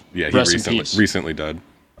alive. Yeah, he recently died.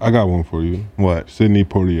 I got one for you. What? Sidney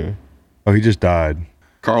Poitier. Oh, he just died.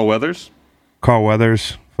 Carl Weathers? Carl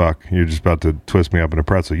Weathers? Fuck, you're just about to twist me up in a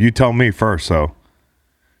pretzel. You tell me first, so.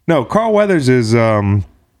 No, Carl Weathers is Apollo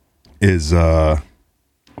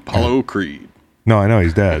Creed. No, I know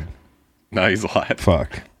he's dead. No, he's alive.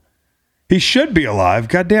 Fuck. He should be alive.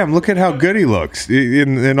 Goddamn, look at how good he looks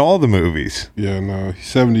in all the movies. Yeah, no, he's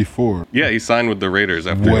 74. Yeah, he signed with the Raiders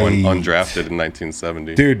after he went undrafted in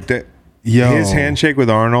 1970. Dude, his handshake with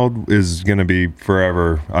Arnold is going to be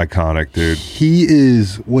forever iconic, dude. He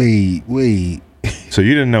is, wait. So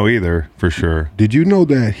you didn't know either, for sure. Did you know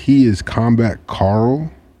that he is Combat Carl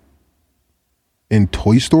in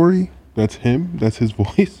Toy Story? That's him? That's his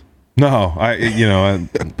voice? No,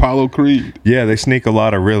 Apollo Creed. Yeah, they sneak a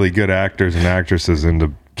lot of really good actors and actresses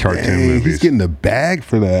into cartoon movies. He's getting the bag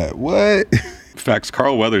for that. What? Facts,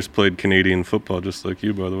 Carl Weathers played Canadian football just like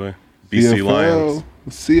you, by the way. BC Lions.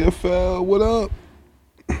 CFL, what up?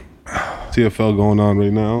 CFL going on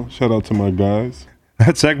right now. Shout out to my guys.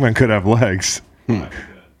 That segment could have legs.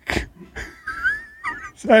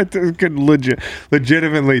 I could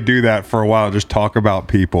legitimately do that for a while, just talk about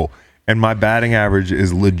people. And my batting average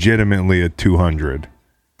is legitimately at 200.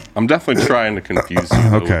 I'm definitely trying to confuse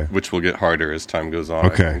you, Okay. Which will get harder as time goes on.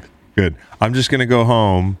 Okay, I think. good. I'm just going to go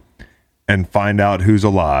home and find out who's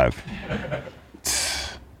alive.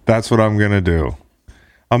 That's what I'm going to do.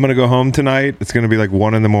 I'm going to go home tonight. It's going to be like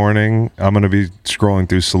 1 a.m. I'm going to be scrolling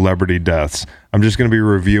through celebrity deaths. I'm just going to be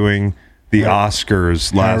reviewing the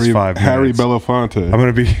Oscars last 5 minutes. Harry Belafonte. I'm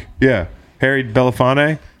going to be, Harry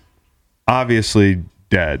Belafonte, obviously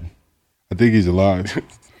dead. I think he's alive.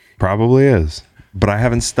 Probably is. But I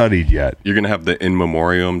haven't studied yet. You're going to have the In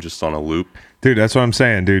Memoriam just on a loop. Dude, that's what I'm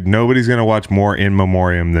saying, dude. Nobody's going to watch more In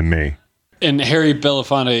Memoriam than me. And Harry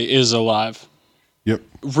Belafonte is alive. Yep.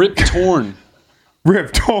 Rip Torn.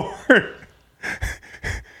 Rip Torn.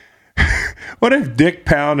 What if Dick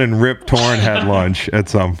Pound and Rip Torn had lunch at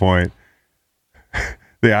some point?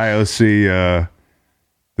 The IOC,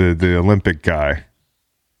 the Olympic guy,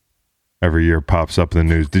 every year pops up in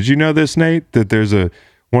the news. Did you know this, Nate? That there's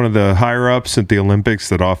one of the higher ups at the Olympics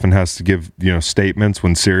that often has to give statements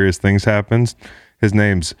when serious things happens. His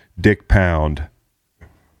name's Dick Pound.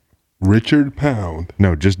 Richard Pound.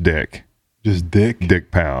 No, just Dick. Just Dick.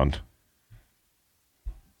 Dick Pound.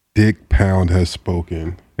 Dick Pound has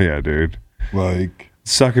spoken. Yeah, dude. Like,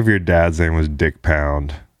 suck if your dad's name was Dick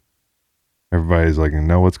Pound. Everybody's like,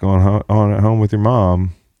 know what's going on at home with your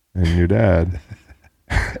mom and your dad.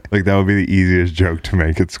 Like, that would be the easiest joke to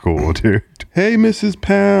make at school, dude. Hey, Mrs.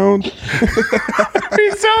 Pound.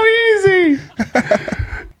 He's so easy.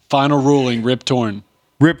 Final ruling, Rip Torn.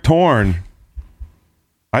 Rip Torn.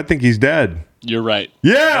 I think he's dead. You're right.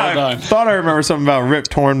 Yeah, Well I done. thought I remember something about Rip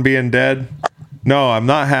Torn being dead. No, I'm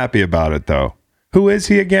not happy about it, though. Who is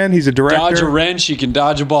he again? He's a director. Dodge a wrench, you can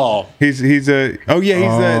dodge a ball. He's the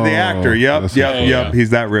actor. Yep. Yeah. He's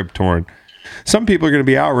that Rip Torn. Some people are going to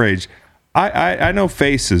be outraged. I know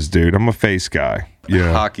faces, dude. I'm a face guy.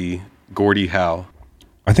 Yeah. Hockey, Gordie Howe.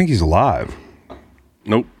 I think he's alive.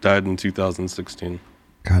 Nope, died in 2016.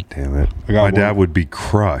 God damn it. got My one. dad would be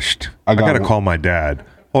crushed. I got got to one. call my dad.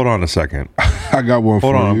 Hold on a second. I got one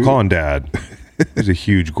Hold for on. you. I'm calling Dad. He's a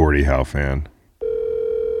huge Gordie Howe fan.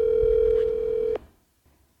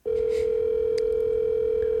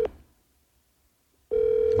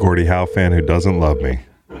 Gordie Howe fan who doesn't love me.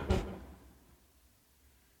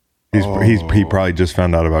 He probably just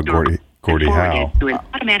found out about Gordie Howe. To an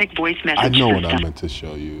automatic voice message I know what I system. meant to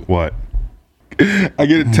show you. What? I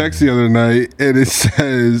get a text the other night and it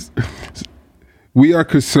says, "We are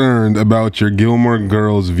concerned about your Gilmore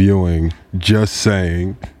Girls viewing. Just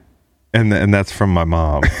saying." And that's from my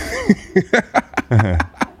mom.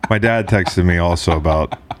 My dad texted me also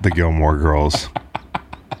about the Gilmore Girls.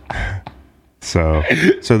 So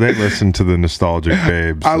they listen to the nostalgic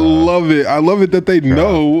babes. I love it. I love it that they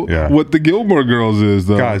know yeah. what the Gilmore Girls is,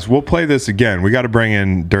 though. Guys, we'll play this again. We got to bring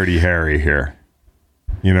in Dirty Harry here.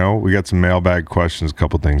 We got some mailbag questions, a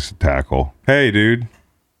couple things to tackle. Hey, dude.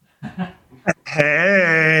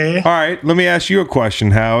 Hey. All right, let me ask you a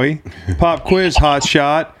question, Howie. Pop quiz, hot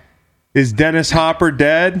shot. Is Dennis Hopper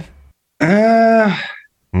dead?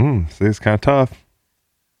 See, it's kind of tough.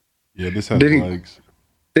 Yeah, this has Did he- legs.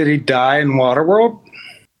 Did he die in Waterworld?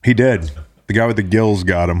 He did. The guy with the gills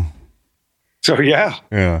got him. So yeah,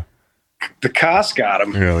 Yeah, the cost got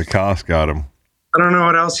him. yeah, the cost got him. I don't know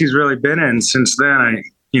what else he's really been in since then. I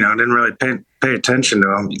didn't really pay attention to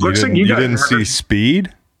him. Looks like you guys didn't see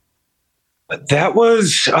Speed? that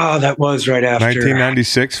was right after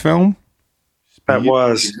 1996 film? that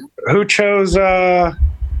was who chose the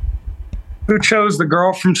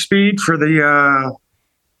girl from Speed for the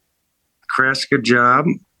Chris, good job.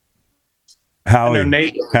 Howie. I know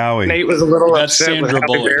Nate Howie. was a little That's upset with Sandra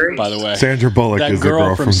Halle Bullock, Berry. by the way. Sandra Bullock That is the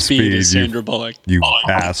girl from Speed is you- Sandra Bullock. You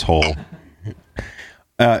asshole.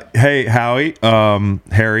 Hey, Howie.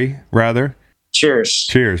 Harry, rather. Cheers.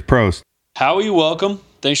 Cheers. Prost. Howie, welcome.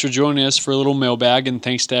 Thanks for joining us for a little mailbag, and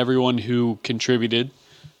thanks to everyone who contributed.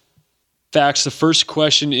 Fax, the first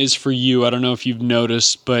question is for you. I don't know if you've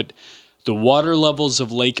noticed, but the water levels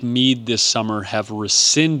of Lake Mead this summer have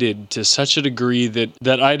rescinded to such a degree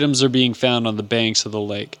that items are being found on the banks of the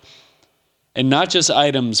lake. And not just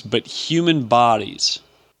items, but human bodies.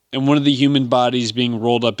 And one of the human bodies being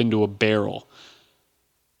rolled up into a barrel.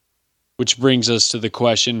 Which brings us to the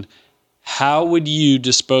question, how would you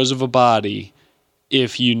dispose of a body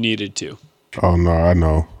if you needed to? Oh no, I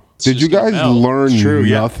know. Did just you gonna guys melt. learn It's true,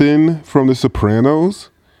 yeah. nothing from The Sopranos?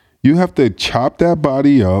 You have to chop that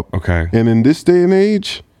body up. Okay. And in this day and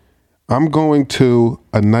age, I'm going to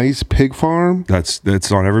a nice pig farm. That's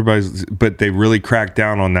on everybody's, but they really cracked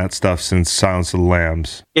down on that stuff since Silence of the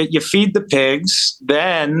Lambs. You feed the pigs,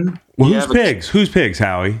 then Well, you who's have a- pigs? Who's pigs,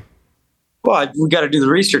 Howie? Well, we got to do the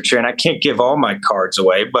research here, and I can't give all my cards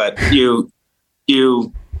away. But you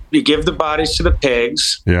give the bodies to the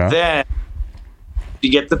pigs. Yeah. Then you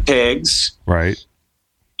get the pigs, Right.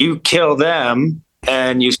 you kill them,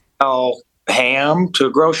 and you sell ham to a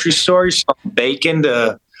grocery store. You sell bacon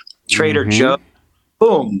to Trader Joe.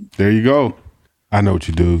 Boom. There you go. I know what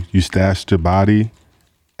you do. You stash your body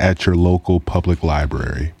at your local public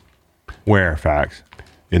library. Where, Fax?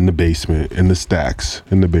 In the basement, in the stacks,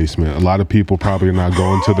 in the basement. A lot of people probably are not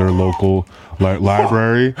going to their local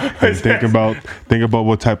library and think about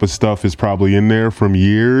what type of stuff is probably in there from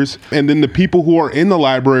years. And then the people who are in the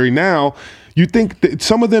library now, you think that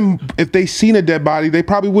some of them, if they seen a dead body, they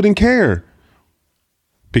probably wouldn't care.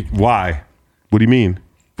 Why? What do you mean?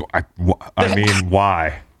 I mean,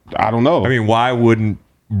 why? I don't know. I mean, why wouldn't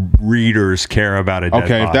readers care about a dead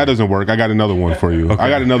okay, if body? that doesn't work, I got another one for you. I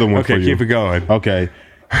got another one for you. Okay, keep it going. Okay.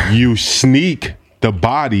 You sneak the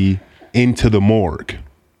body into the morgue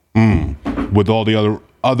with all the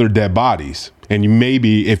other dead bodies. And you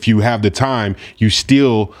maybe, if you have the time, you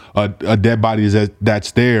steal a dead body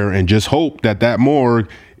that's there and just hope that morgue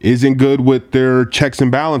isn't good with their checks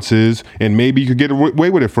and balances, and maybe you could get away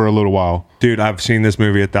with it for a little while. Dude, I've seen this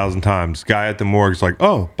movie 1,000 times. Guy at the morgue's like,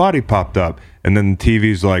 oh, body popped up. And then the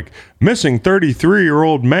TV's like, missing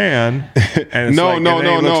 33-year-old man. And it's No, like, no, and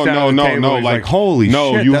then he no, looks no, down no, at the no, table, no, he's like, holy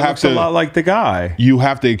no, shit, you that have looks a to- lot like the guy. You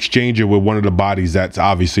have to exchange it with one of the bodies that's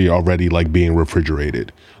obviously already like being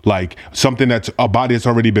refrigerated, like something that's a body that's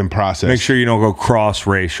already been processed. Make sure you don't go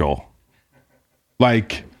cross-racial.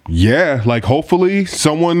 Like, yeah, like hopefully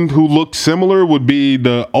someone who looks similar would be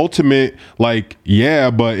the ultimate, like,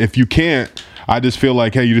 yeah, but if you can't, I just feel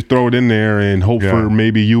like, hey, you just throw it in there and hope Yeah. for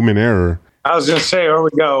maybe human error. I was going to say, or we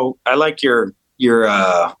go. I like your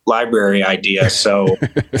library idea. So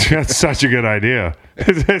That's such a good idea.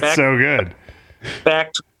 It's so good.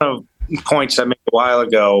 back to one of the points I made a while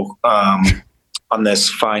ago on this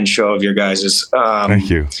fine show of your guys'. Thank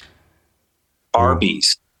you.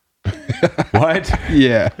 Arby's. What?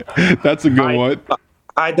 Yeah, that's a good one.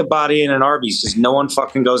 Hide the body in an Arby's because no one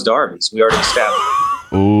fucking goes to Arby's. We already established.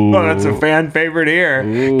 Ooh, Oh, that's a fan favorite here.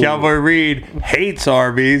 Cowboy Reed hates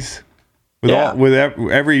Arby's with Yeah.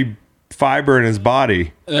 every fiber in his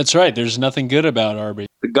body. That's right. There's nothing good about Arby's.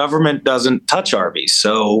 The government doesn't touch Arby's,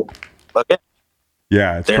 so okay.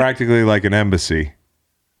 Yeah, it's There- practically like an embassy.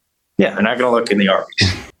 Yeah, they're not going to look in the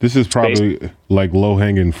Arby's. this is probably like low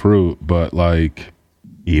hanging fruit, but like,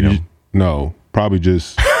 Eat them. no, probably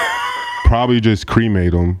just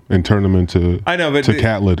cremate them and turn them into I know, but to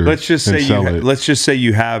cat litter. Let's just and say sell it. let's just say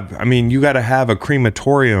you have. I mean, you got to have a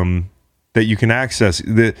crematorium that you can access.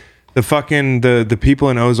 The fucking the people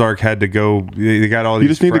in Ozark had to go. They got all these. You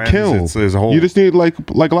just need a friends. kiln. There's a whole. You just need like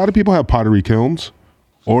a lot of people have pottery kilns,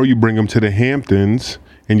 or you bring them to the Hamptons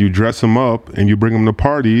and you dress them up and you bring them to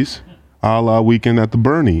parties, a la Weekend at the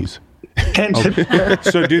Bernie's.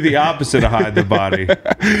 So do the opposite of hide the body.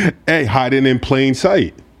 Hey, hide it in plain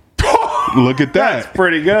sight. Look at that. That's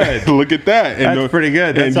pretty good. Look at that. That's pretty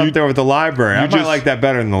good. That's up there with the library. I might like that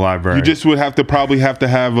better than the library. You just would have to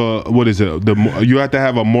have a what is it? You have to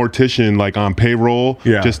have a mortician like on payroll,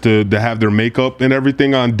 just to have their makeup and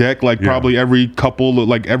everything on deck, like probably every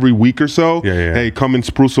week or so. Yeah. Hey, come and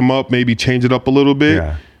spruce them up, maybe change it up a little bit.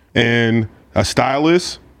 Yeah. And a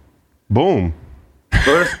stylist, boom.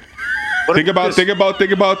 Think about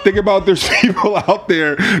there's people out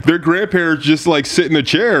there, their grandparents just like sit in a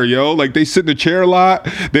chair, yo. Like they sit in a chair a lot.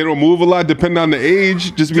 They don't move a lot depending on the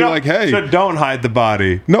age. Just be like, hey. So don't hide the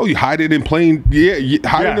body. No, you hide it in plain it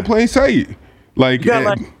in plain sight. Like, you got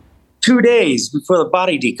like 2 days before the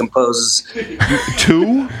body decomposes.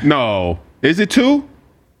 2? No. Is it 2?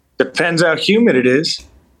 Depends how humid it is.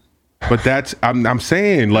 But that's I'm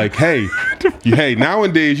saying, like, hey,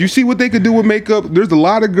 nowadays you see what they could do with makeup. There's a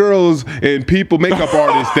lot of girls and people, makeup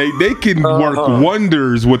artists, they can work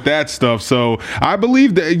wonders with that stuff. So I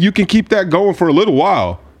believe that you can keep that going for a little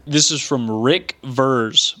while. This is from Rick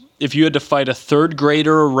Vers. If you had to fight a third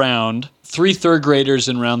grader around, 3 third graders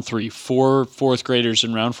in round 3, 4 fourth graders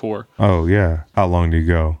in round 4. Oh yeah. How long do you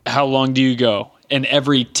go? How long do you go? And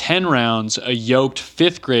every 10 rounds, a yoked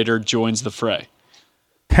 5th grader joins the fray.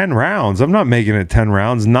 10 rounds. I'm not making it 10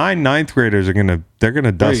 rounds. 9 ninth graders are gonna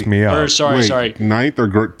dust me out. Sorry. Ninth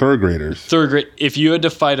or third graders? Third grade. If you had to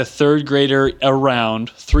fight a third grader around,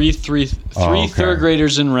 three third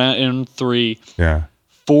graders in round 3. Yeah.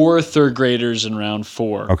 4 third graders in round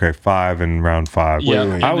 4. Okay, 5 in round 5. Yeah.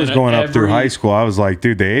 Wait. I was going up through high school. I was like,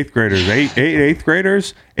 dude, the 8th graders, 8th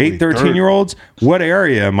graders, 13-year-olds. What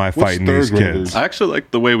area am I fighting these graders? kids? I actually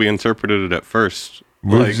like the way we interpreted it at first.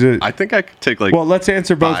 I think I could take Well, let's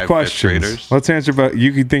answer both 5 questions. fifth graders. Let's answer both.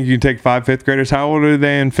 You can take 5 5th graders. How old are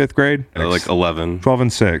they in 5th grade? Like 11. 12 and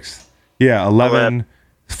 6th. Yeah, 11.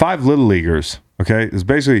 5 little leaguers. Okay, it's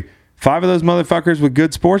basically 5 of those motherfuckers with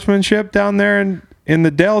good sportsmanship down there in the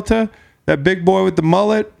Delta. That big boy with the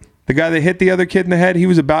mullet, the guy that hit the other kid in the head.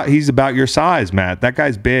 He's about your size, Matt. That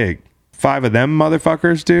guy's big. 5 of them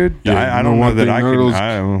motherfuckers, dude. Yeah, I don't know that I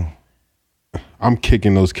can. I'm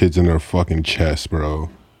kicking those kids in their fucking chest, bro.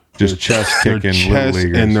 Just chest kicking their little chest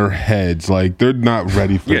leaguers. and their heads. Like, they're not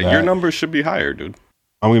ready for that. Yeah, your numbers should be higher, dude.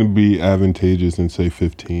 I'm going to be advantageous and say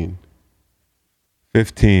 15.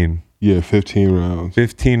 15. Yeah, 15 rounds.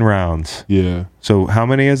 15 rounds. Yeah. So how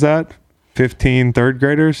many is that? 15 third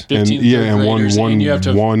graders? 15 and third graders, and you have to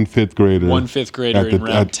have one fifth grader. 1 5th grader in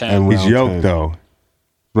round 10. He's yoked though.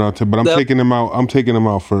 Round 10, but I'm taking him out. I'm taking him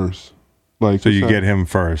out first. Like, So you get him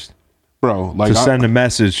first. bro, like To send a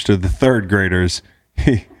message to the third graders.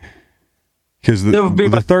 Because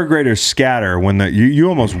the third graders scatter when you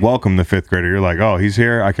almost welcome the 5th grader. You're like, oh, he's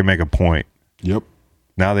here. I can make a point. Yep.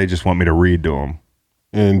 Now they just want me to read to them.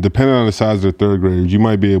 And depending on the size of their third graders, you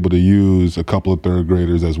might be able to use a couple of third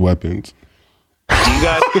graders as weapons. Do you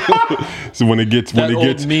guys? So when it gets to the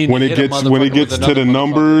numbers, when it gets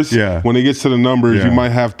to the numbers, you might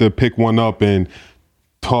have to pick one up and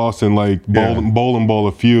toss and like bowl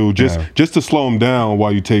a few just to slow them down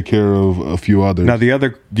while you take care of a few others. Now the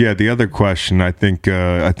other question, I think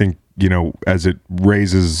as it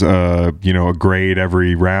raises a grade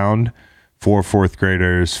every round, 4 4th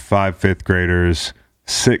graders, 5 5th graders,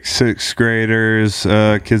 6 6th graders,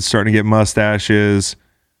 kids starting to get mustaches.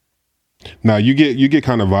 Now you get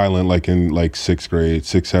kind of violent like in like 6th grade,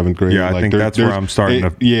 6th, 7th grade. Yeah, I think that's where I'm starting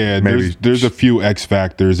to. Yeah, there's a few X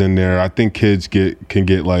factors in there. I think kids can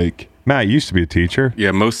get like. Matt used to be a teacher.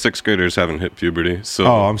 Yeah, most 6th graders haven't hit puberty. So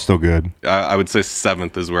I'm still good. I would say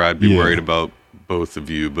 7th is where I'd be worried about both of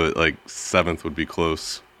you, but like 7th would be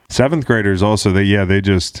close. 7th graders also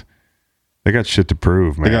they got shit to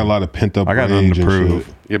prove, man. They got a lot of pent up. I got nothing to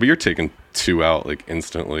prove. Yeah, but you're taking 2 out like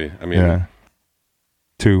instantly. I mean,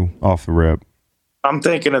 2 off the rip. I'm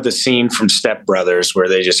thinking of the scene from Step Brothers where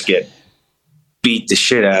they just get beat the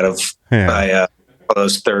shit out of by all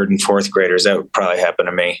those 3rd and 4th graders. That would probably happen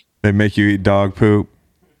to me. They make you eat dog poop.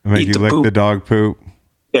 They make you lick the dog poop.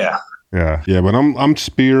 Yeah. Yeah. Yeah, but I'm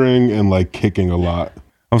spearing and like kicking a lot.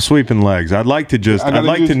 I'm sweeping legs. I'd like to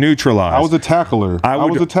to neutralize. I was a tackler. I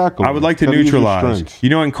was a tackler. I would like to neutralize. You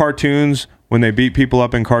know, in cartoons, when they beat people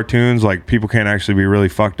up in cartoons, like people can't actually be really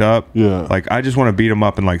fucked up. Yeah. Like I just want to beat them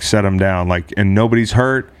up and like set them down, like, and nobody's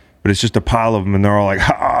hurt, but it's just a pile of them, and they're all like,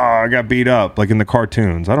 I got beat up, like in the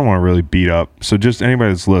cartoons. I don't want to really beat up. So just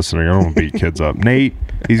anybody that's listening, I don't want to beat kids up. Nate,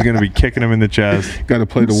 he's gonna be kicking them in the chest. Got to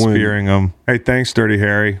play to win. Spearing them. Hey, thanks, Dirty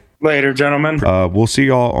Harry. Later, gentlemen. We'll see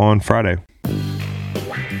y'all on Friday.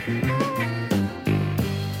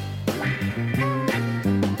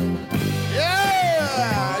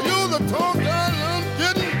 Yeah, you're the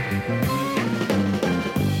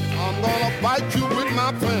like you with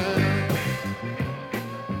my plan.